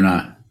 Maybe they're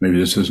not. Maybe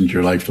this isn't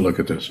your life to look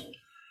at this.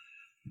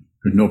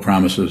 There's no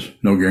promises,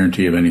 no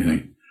guarantee of anything.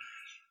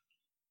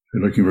 If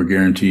you're looking for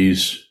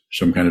guarantees,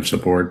 some kind of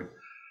support,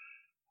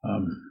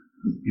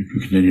 you can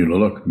continue to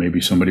look.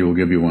 Maybe somebody will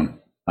give you one.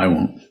 I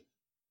won't.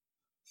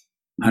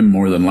 I'm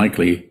more than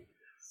likely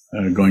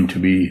going to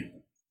be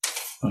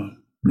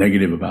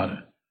negative about it.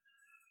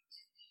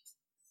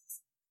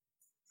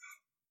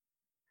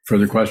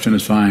 Further question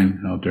is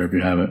fine out there if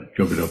you have it.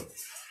 Jokido.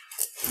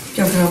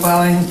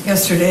 Bowing,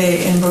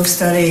 yesterday in book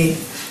study,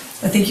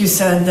 I think you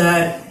said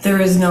that there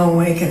is no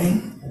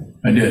awakening.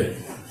 I did.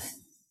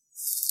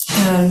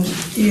 And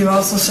you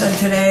also said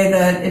today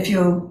that if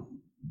you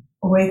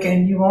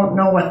awaken, you won't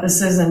know what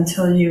this is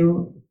until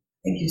you, I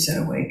think you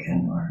said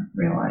awaken or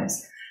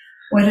realize.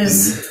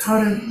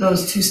 How do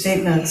those two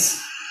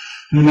statements?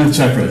 They're not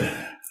separate.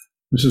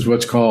 This is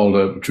what's called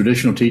a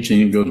traditional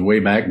teaching. It goes way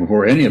back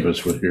before any of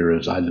us were here,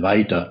 is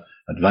Advaita.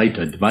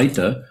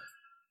 Advaita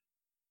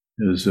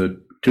is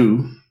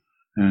two,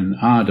 and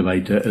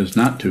Advaita is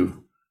not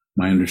two,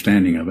 my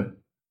understanding of it.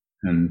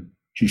 And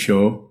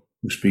Chisho,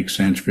 who speaks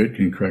Sanskrit,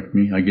 can correct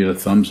me. I get a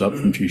thumbs up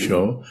from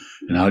Chisho.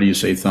 And how do you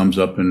say thumbs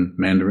up in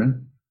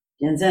Mandarin?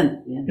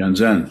 Yanzen. Yeah.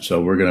 Yanzen.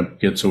 So we're going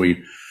to so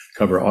we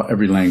cover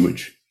every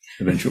language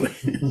eventually.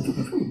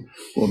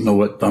 We'll know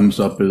what thumbs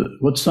up is.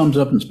 What's thumbs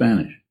up in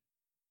Spanish?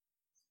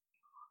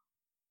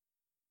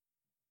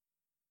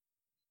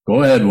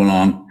 Go ahead,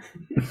 Wulong.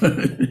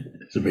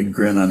 There's a big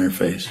grin on her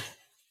face.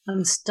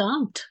 I'm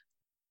stumped.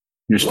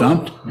 You're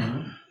stumped?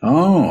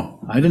 Oh,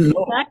 I didn't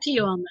know. Back to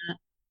you on that.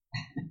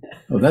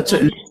 Oh, that's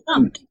it.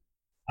 Stumped.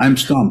 I'm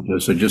stumped.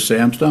 So just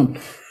say I'm stumped.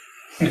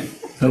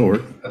 That'll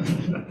work.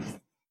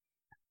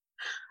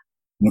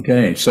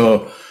 Okay,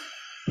 so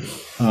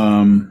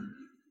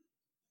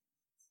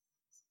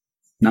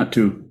not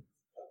two.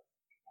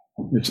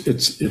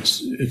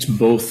 It's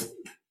both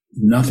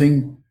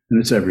nothing and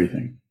it's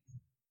everything.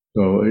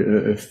 So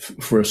if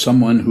for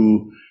someone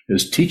who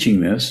is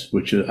teaching this,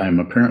 which I'm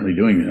apparently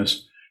doing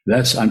this,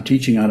 I'm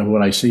teaching out of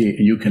what I see,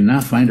 and you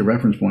cannot find a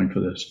reference point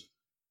for this.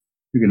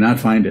 You cannot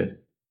find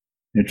it.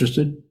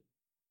 Interested?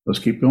 Let's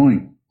keep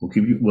going.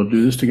 We'll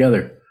do this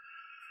together.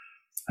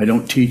 I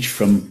don't teach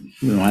from,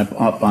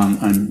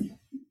 I'm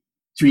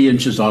 3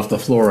 inches off the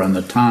floor on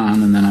the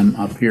tan, and then I'm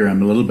up here.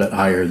 I'm a little bit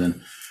higher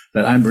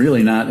but I'm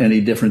really not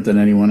any different than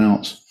anyone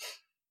else.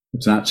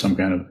 It's not some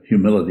kind of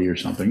humility or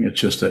something. It's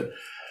just that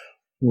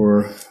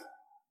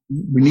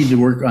we need to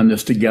work on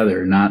this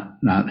together, not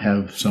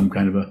have some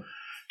kind of a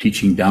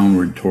teaching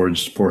downward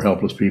towards poor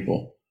helpless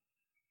people.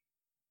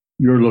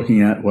 You're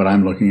looking at what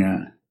I'm looking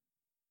at.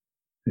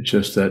 It's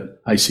just that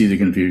I see the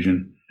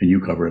confusion and you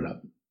cover it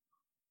up.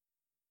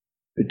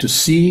 To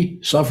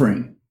see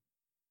suffering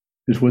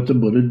is what the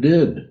Buddha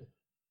did.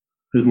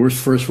 The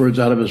first words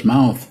out of his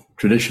mouth,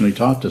 traditionally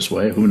taught this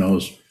way, who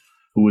knows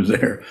who was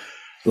there.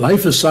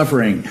 Life is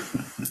suffering.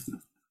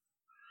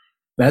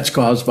 That's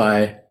caused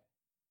by,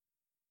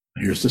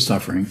 here's the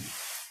suffering,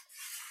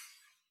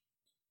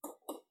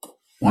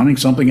 wanting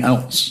something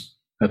else.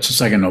 That's the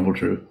second noble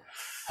truth.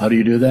 How do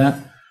you do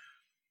that?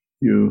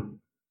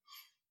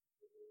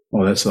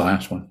 That's the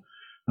last one.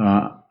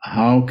 How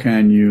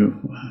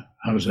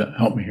does that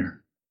help me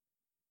here?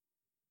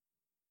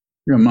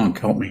 You're a monk,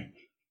 help me.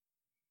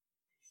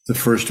 The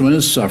first one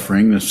is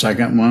suffering. The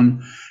second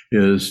one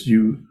is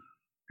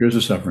here's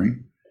the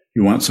suffering.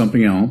 You want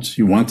something else.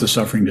 You want the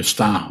suffering to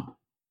stop.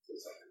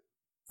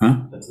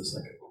 Huh? That's the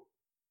second one.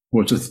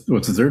 What's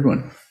the third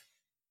one?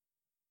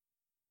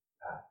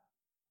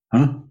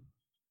 Huh?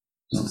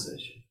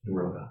 Cessation.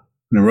 Nirodha.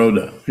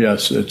 Nirodha.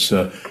 Yes, it's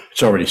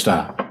already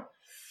stopped.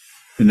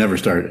 It never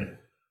started.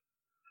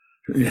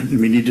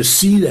 We need to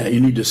see that. You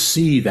need to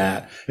see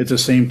that at the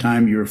same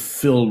time you're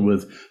filled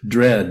with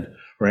dread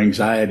or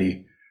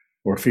anxiety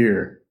or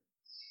fear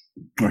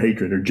or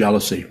hatred or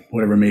jealousy,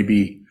 whatever it may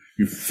be.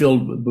 You're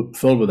filled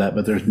with that,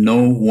 but there's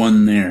no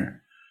one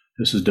there.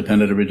 This is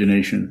dependent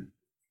origination,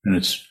 and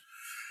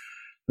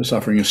the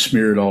suffering is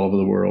smeared all over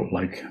the world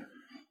like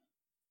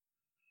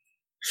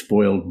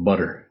spoiled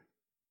butter.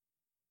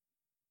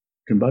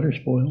 Can butter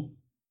spoil?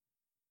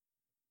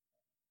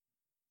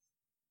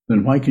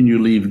 Then why can you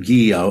leave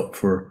ghee out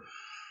for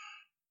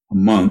a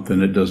month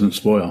and it doesn't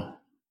spoil?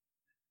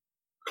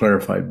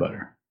 Clarified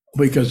butter.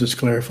 Because it's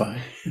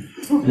clarified.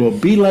 Well,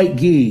 be like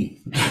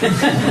ghee.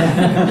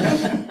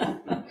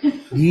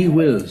 Ghee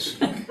whiz,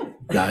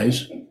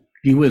 guys.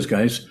 Ghee whiz,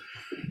 guys.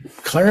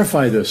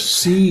 Clarify this.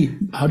 See,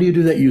 how do you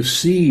do that? You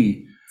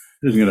see,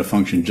 it isn't going to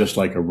function just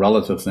like a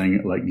relative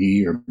thing like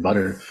ghee or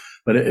butter.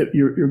 But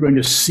you're going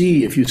to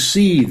see, if you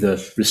see the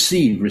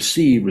receive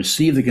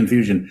the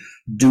confusion,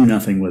 do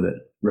nothing with it.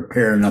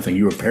 Repair nothing.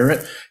 You repair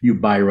it, you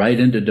buy right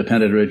into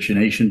dependent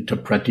origination to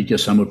pratitya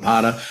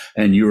samutpada,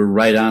 and you're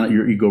right on it.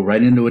 You go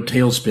right into a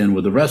tailspin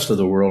with the rest of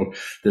the world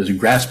that's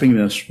grasping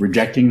this,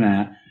 rejecting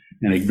that,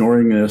 and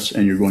ignoring this,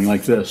 and you're going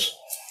like this.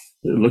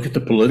 Look at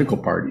the political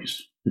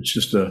parties. It's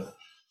just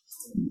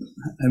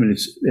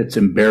it's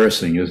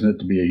embarrassing, isn't it,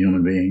 to be a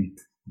human being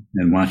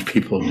and watch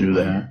people do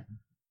that.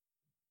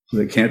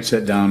 They can't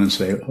sit down and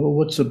say,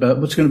 what's going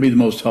to be the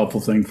most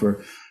helpful thing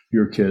for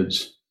your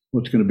kids?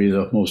 What's going to be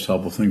the most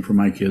helpful thing for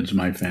my kids,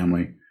 my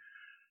family?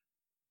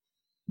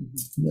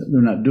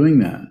 They're not doing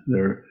that.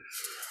 They're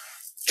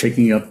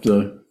taking up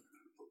the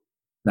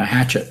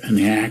hatchet and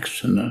the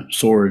axe and the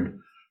sword,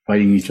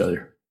 fighting each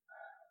other.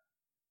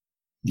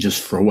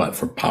 Just for what?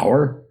 For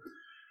power?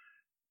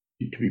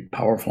 To be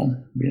powerful,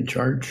 be in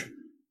charge.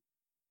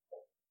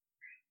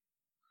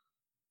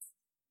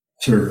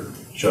 Sir.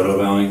 Shoto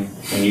bowing.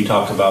 When you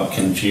talk about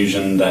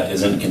confusion that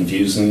isn't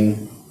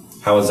confusing,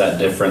 how is that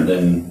different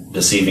than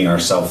deceiving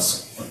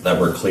ourselves that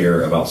we're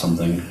clear about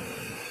something?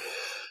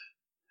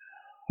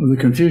 Well, the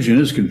confusion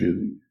is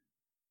confusing.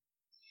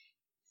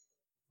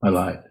 I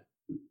lied.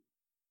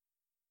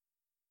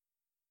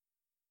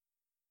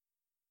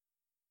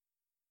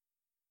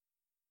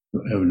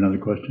 I have another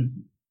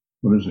question.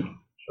 What is it?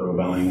 Shoto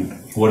bowing.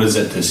 What is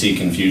it to see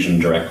confusion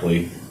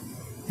directly?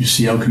 You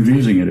see how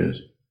confusing it is.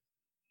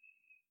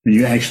 And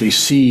you actually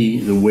see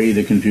the way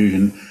the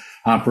confusion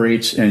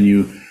operates, and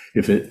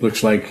if it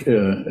looks like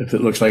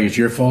it's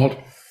your fault,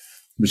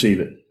 receive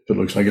it. If it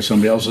looks like it's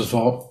somebody else's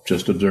fault,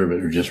 just observe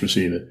it or just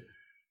receive it.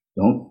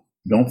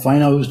 Don't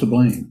find out who's to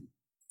blame.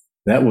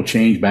 That will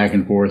change back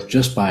and forth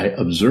just by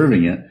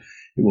observing it.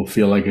 It will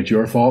feel like it's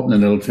your fault, and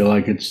then it'll feel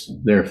like it's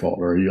their fault,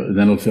 or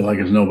then it'll feel like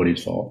it's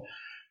nobody's fault.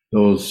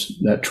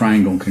 That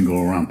triangle can go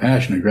around: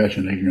 passion,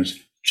 aggression, ignorance.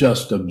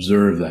 Just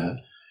observe that,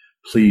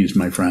 please,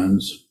 my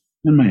friends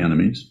and my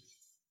enemies.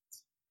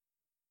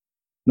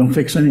 Don't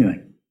fix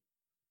anything.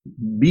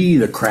 Be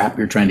the crap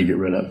you're trying to get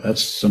rid of.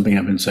 That's something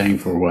I've been saying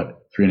for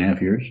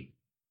 3.5 years?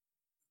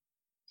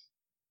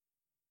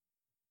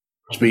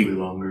 Speak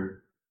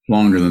longer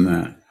than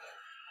that.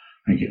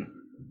 Thank you.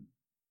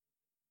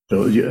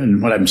 So,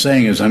 and what I'm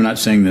saying is, I'm not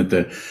saying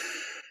that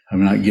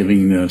I'm not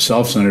giving the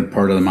self-centered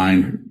part of the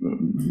mind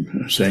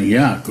saying,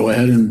 yeah, go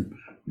ahead and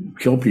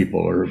kill people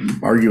or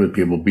argue with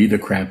people, be the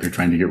crap you're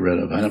trying to get rid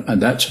of.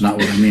 And that's not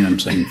what I mean. I'm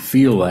saying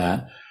feel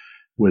that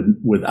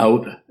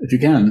without, if you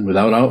can,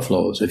 without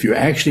outflows. If you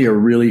actually are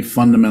really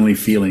fundamentally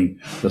feeling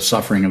the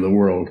suffering of the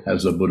world,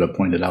 as the Buddha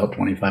pointed out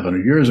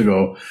 2,500 years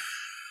ago,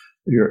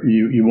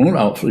 you won't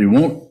outflow, you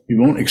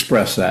won't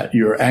express that.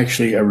 You're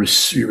actually you're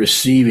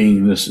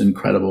receiving this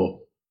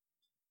incredible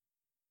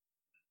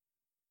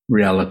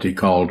reality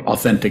called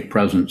authentic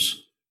presence.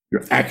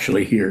 You're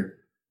actually here.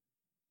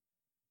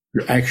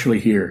 You're actually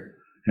here.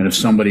 And if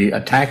somebody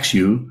attacks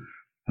you,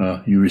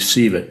 you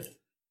receive it.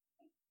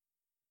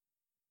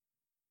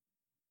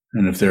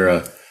 And if they're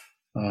a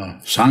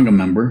Sangha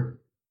member,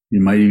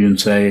 you might even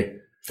say,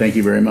 thank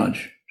you very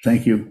much.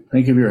 Thank you.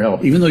 Thank you for your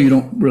help. Even though you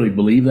don't really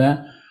believe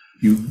that,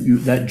 you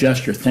that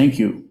gesture, thank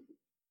you.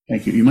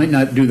 Thank you. You might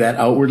not do that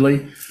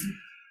outwardly.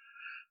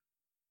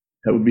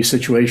 That would be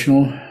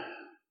situational.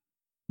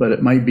 but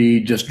it might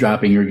be just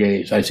dropping your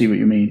gaze. I see what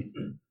you mean.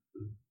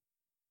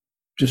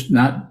 Just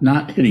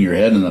not hitting your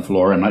head on the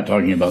floor. I'm not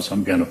talking about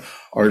some kind of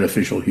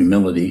artificial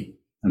humility.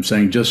 I'm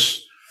saying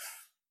just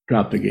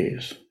drop the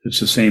gaze. It's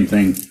the same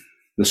thing.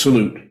 The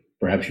salute,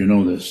 perhaps you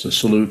know this, the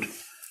salute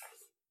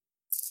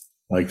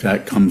like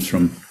that comes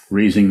from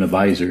raising the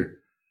visor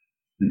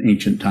in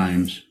ancient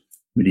times,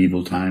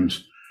 medieval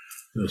times.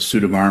 The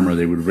suit of armor,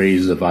 they would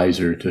raise the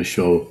visor to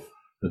show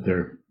that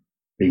they're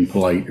being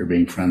polite or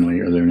being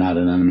friendly or they're not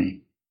an enemy.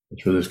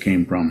 That's where this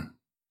came from.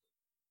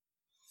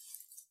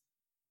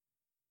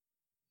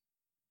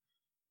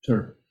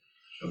 Sir.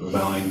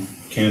 Bowing.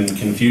 Can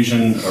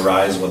confusion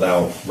arise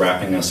without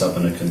wrapping us up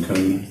in a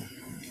cocoon?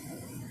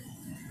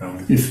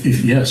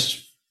 If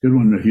yes, good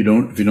one. If you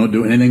don't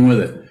do anything with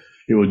it,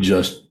 it will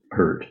just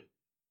hurt.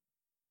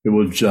 It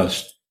will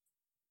just,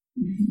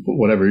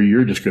 whatever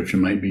your description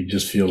might be,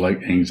 just feel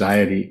like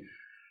anxiety,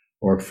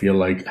 or feel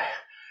like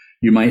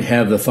you might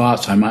have the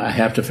thoughts, I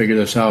have to figure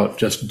this out.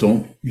 Just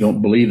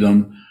don't believe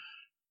them,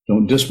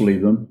 don't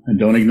disbelieve them, and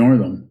don't ignore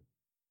them.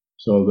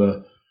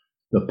 So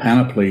the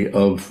panoply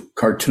of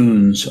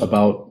cartoons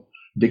about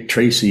Dick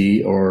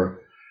Tracy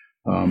or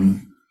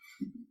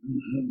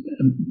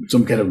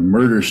some kind of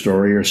murder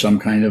story or some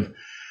kind of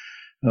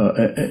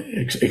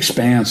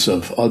expanse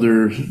of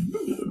other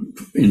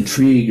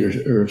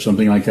intrigue or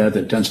something like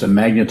that tends to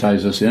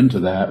magnetize us into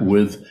that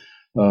with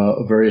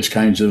various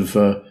kinds of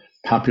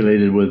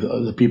populated with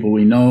the people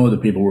we know, the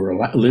people we're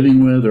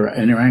living with or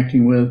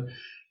interacting with.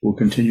 We'll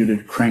continue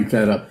to crank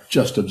that up.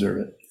 Just observe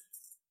it.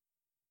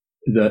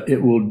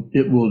 It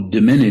will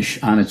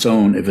diminish on its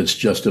own if it's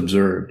just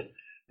observed.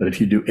 But if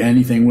you do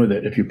anything with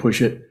it, if you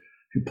push it,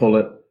 if you pull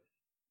it,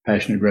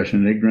 passion,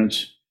 aggression, and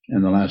ignorance,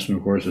 and the last one,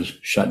 of course, is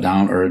shut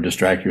down or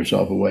distract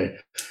yourself away,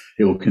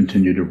 it will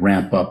continue to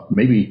ramp up.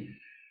 Maybe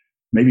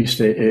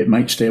it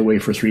might stay away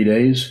for 3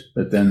 days,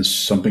 but then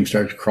something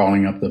starts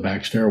crawling up the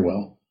back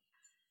stairwell,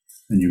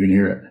 and you can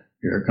hear it.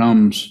 Here it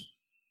comes.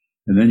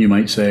 And then you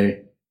might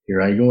say,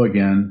 here I go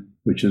again,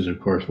 which is,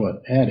 of course,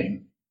 what?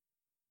 Adding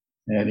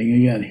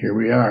again. Here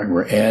we are.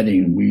 We're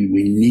adding. We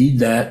need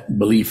that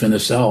belief in the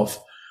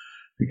self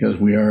because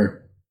we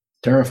are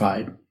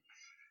terrified.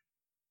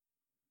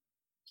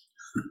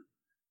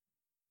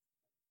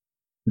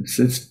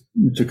 It's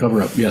a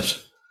cover up.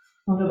 Yes.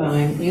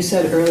 You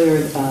said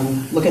earlier,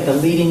 look at the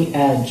leading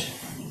edge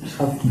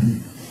of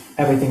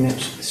everything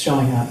that's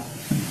showing up.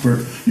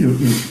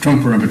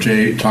 Trungpa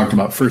Rinpoche talked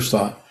about first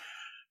thought,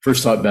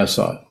 best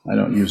thought. I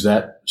don't use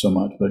that so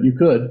much, but you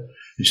could.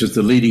 It's just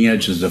the leading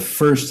edge is the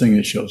first thing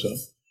that shows up.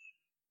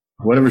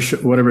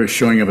 Whatever is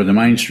showing up in the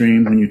mind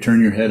stream, when you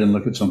turn your head and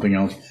look at something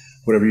else,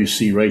 whatever you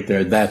see right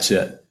there, that's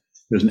it.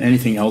 There isn't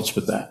anything else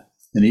but that.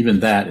 And even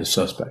that is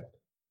suspect.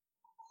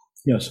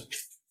 Yes.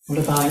 What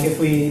about if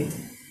we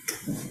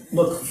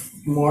look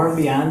more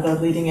beyond the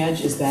leading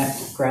edge? Is that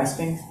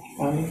grasping?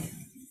 Well,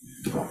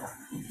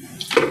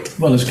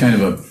 it's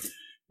kind of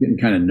getting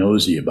kind of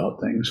nosy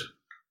about things.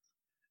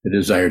 The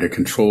desire to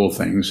control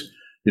things.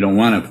 You don't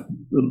want to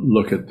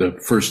look at the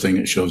first thing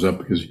that shows up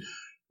because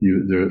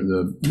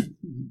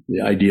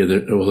the idea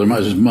that, well, there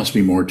must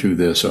be more to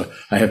this. So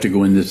I have to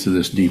go into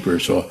this deeper.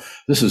 So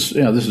this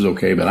is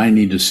okay, but I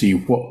need to see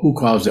who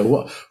caused it.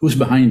 Who's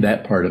behind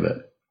that part of it?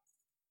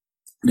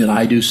 And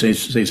I do say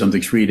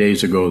something 3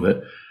 days ago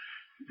that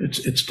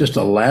it's just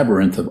a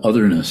labyrinth of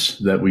otherness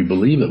that we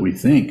believe, that we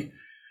think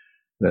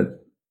that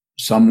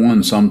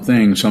someone,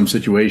 something, some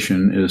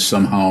situation is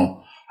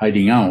somehow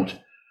hiding out.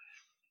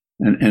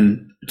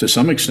 And to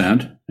some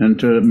extent, and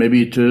to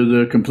maybe to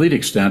the complete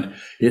extent,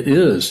 it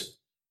is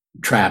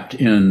trapped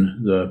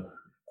in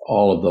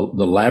all of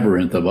the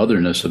labyrinth of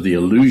otherness, of the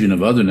illusion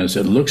of otherness.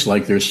 It looks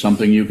like there's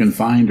something you can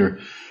find or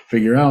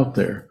figure out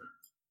there.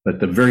 But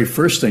the very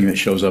first thing that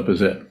shows up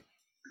is it.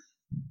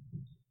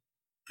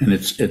 And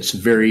it's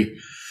very,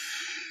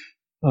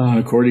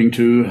 according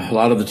to a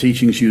lot of the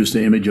teachings, use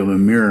the image of a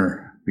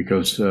mirror,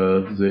 because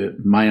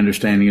my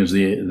understanding is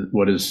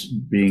what is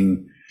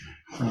being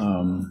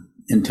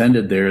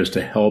intended there is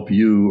to help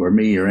you or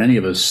me or any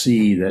of us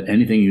see that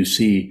anything you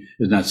see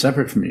is not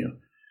separate from you.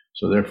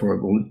 So therefore,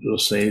 we'll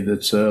say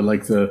that's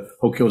like the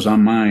Hokyo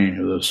Zanmai,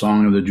 or the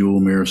Song of the Jewel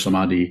Mirror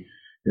Samadhi,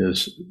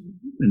 is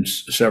in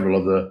several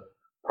of the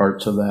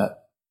parts of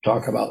that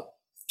talk about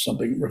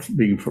something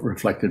being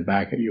reflected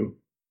back at you.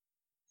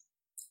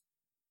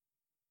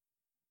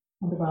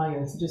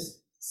 So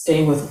just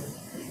staying with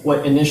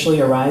what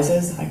initially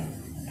arises,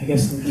 I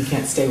guess you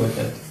can't stay with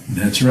it.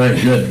 That's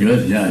right.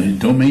 Good. Yeah,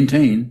 don't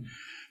maintain,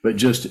 but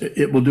just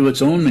it will do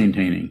its own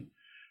maintaining.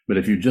 But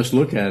if you just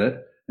look at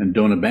it and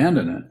don't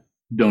abandon it,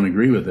 don't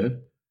agree with it,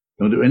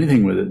 don't do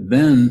anything with it,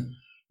 then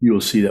you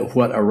will see that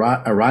what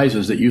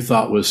arises that you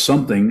thought was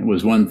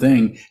one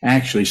thing,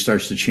 actually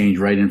starts to change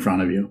right in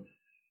front of you.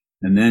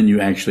 And then you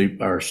actually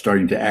are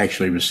starting to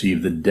actually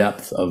receive the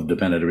depth of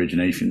dependent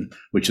origination,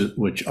 which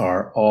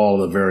are all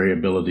the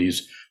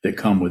variabilities that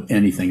come with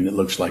anything that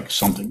looks like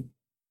something.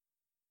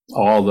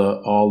 All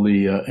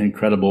the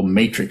incredible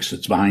matrix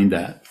that's behind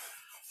that.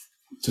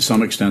 To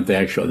some extent,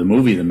 the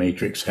movie The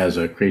Matrix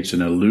creates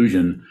an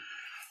illusion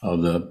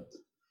of the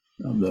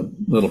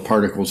little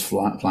particles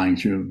flying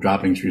through,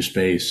 dropping through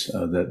space,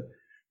 that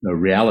the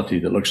reality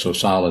that looks so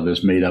solid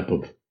is made up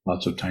of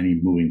lots of tiny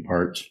moving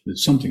parts.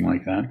 It's something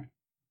like that.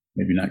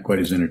 Maybe not quite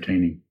as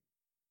entertaining.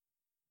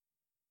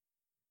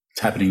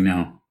 It's happening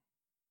now.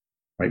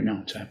 Right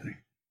now it's happening.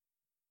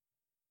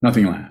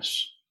 Nothing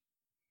lasts.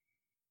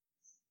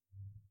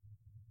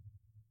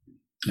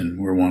 And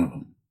we're one of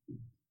them.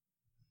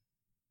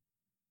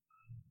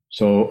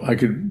 So I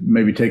could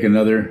maybe take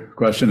another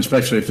question,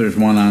 especially if there's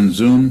one on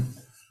Zoom.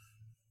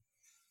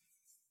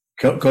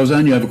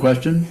 Kozan, you have a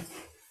question?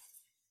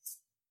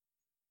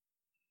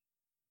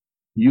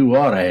 You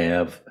ought to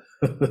have.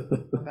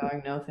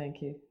 No,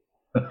 thank you.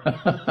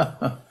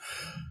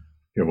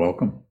 You're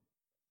welcome.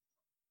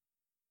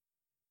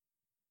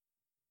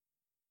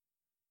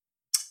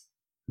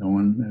 No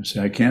one,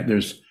 say I can't,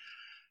 there's.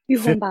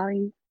 Yuhong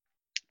bowing.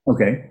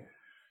 Okay.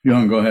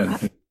 Yuhong, go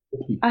ahead.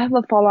 I have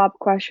a follow-up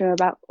question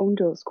about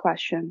Ondo's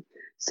question.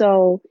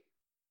 So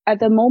at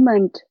the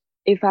moment,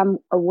 if I'm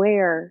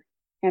aware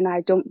and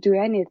I don't do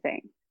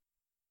anything,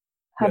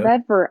 Yeah.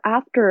 however,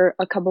 after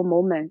a couple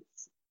moments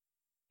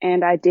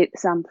and I did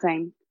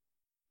something,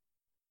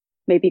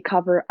 maybe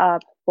cover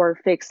up or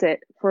fix it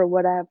for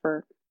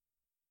whatever,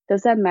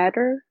 does that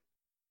matter,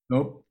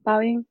 Nope.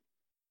 bowing?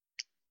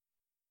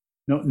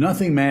 No,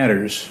 nothing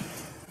matters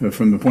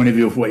from the point of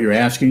view of what you're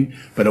asking,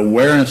 but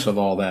awareness of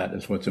all that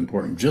is what's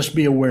important. Just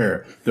be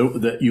aware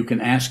that you can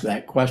ask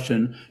that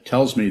question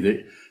tells me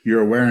that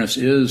your awareness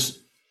is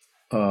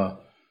that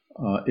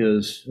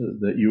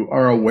you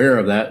are aware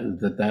of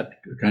that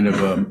kind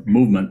of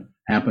movement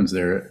happens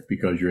there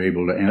because you're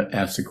able to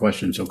ask the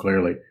question so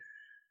clearly.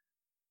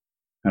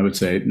 I would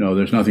say, no,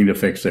 there's nothing to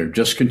fix there.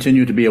 Just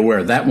continue to be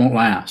aware. That won't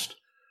last.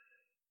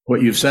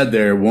 What you've said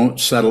there won't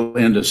settle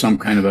into some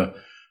kind of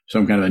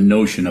a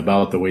notion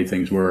about the way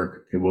things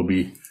work. It will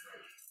be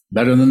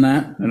better than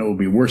that, and it will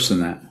be worse than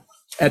that.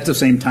 At the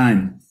same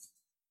time,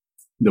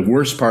 the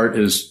worst part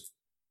is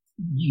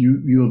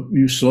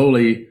you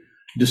slowly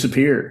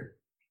disappear.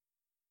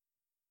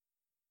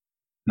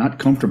 Not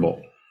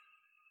comfortable.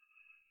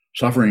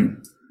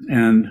 Suffering.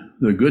 And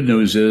the good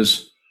news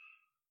is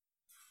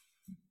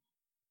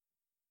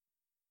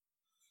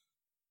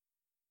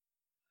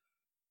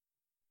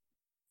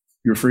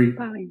you're free.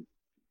 Bowing.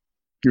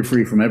 You're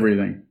free from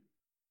everything.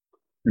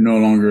 You're no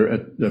longer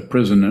at the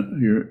prison.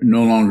 You're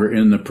no longer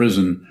in the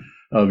prison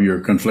of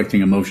your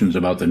conflicting emotions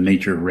about the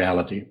nature of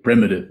reality.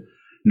 Primitive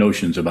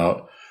notions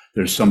about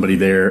there's somebody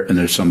there and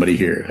there's somebody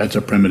here. That's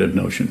a primitive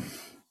notion.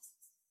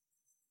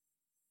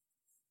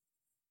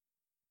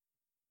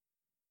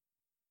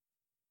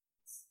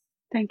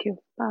 Thank you.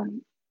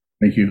 Bowing.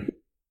 Thank you.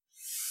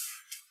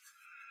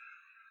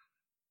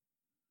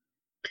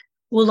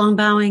 Wulong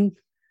bowing.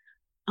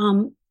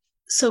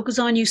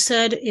 Sokuzan, you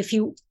said if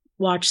you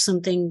watch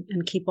something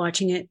and keep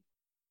watching it,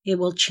 it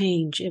will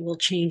change. It will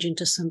change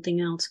into something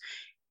else.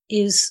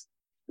 Is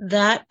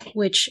that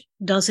which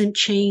doesn't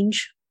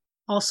change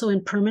also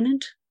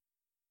impermanent?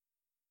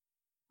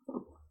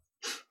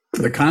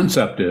 The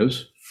concept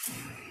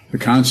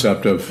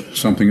of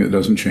something that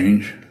doesn't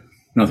change.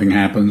 Nothing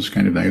happens,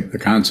 kind of thing. The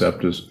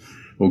concept is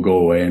will go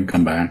away and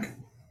come back.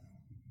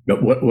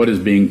 But what is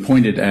being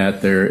pointed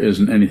at there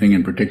isn't anything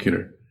in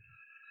particular.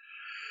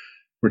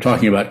 We're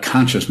talking about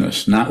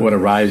consciousness, not what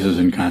arises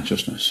in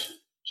consciousness.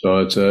 So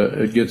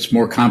it gets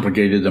more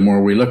complicated the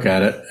more we look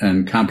at it,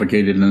 and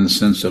complicated in the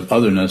sense of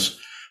otherness,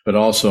 but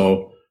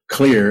also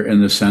clear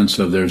in the sense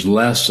of there's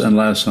less and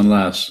less and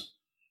less.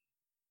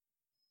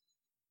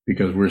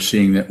 Because we're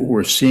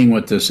seeing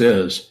what this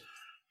is.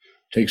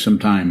 Take some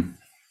time.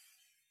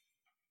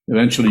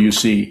 Eventually you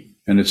see,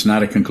 and it's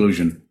not a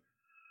conclusion.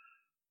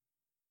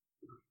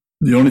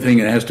 The only thing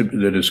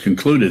that is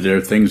concluded, there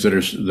are things that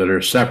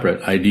are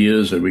separate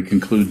ideas that we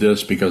conclude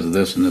this because of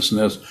this and this and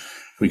this.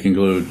 We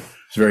conclude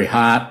it's very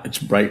hot, it's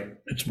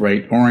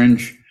bright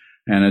orange,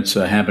 and it's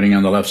happening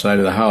on the left side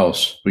of the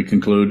house. We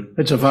conclude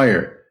it's a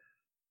fire.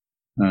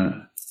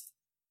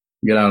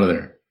 Get out of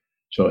there.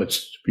 So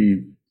it's to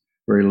be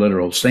very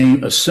literal.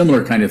 A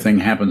similar kind of thing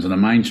happens in the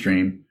mind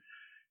stream,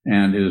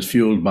 and it is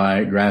fueled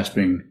by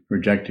grasping,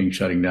 rejecting,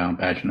 shutting down,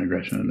 passion,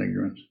 aggression, and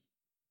ignorance.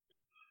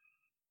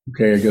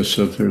 Okay, I guess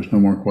if there's no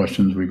more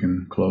questions, we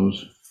can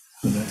close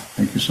today.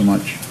 Thank you so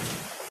much.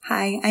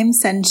 Hi, I'm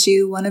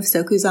Senshu, one of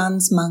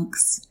Sokuzan's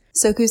monks.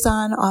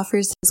 Sokuzan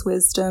offers his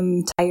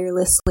wisdom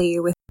tirelessly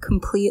with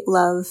complete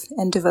love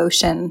and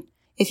devotion.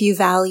 If you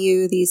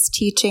value these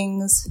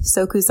teachings,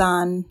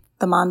 Sokuzan,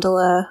 the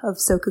mandala of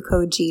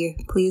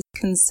Sokukoji, please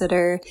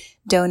consider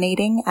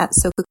donating at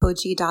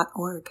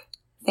sokukoji.org.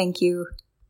 Thank you.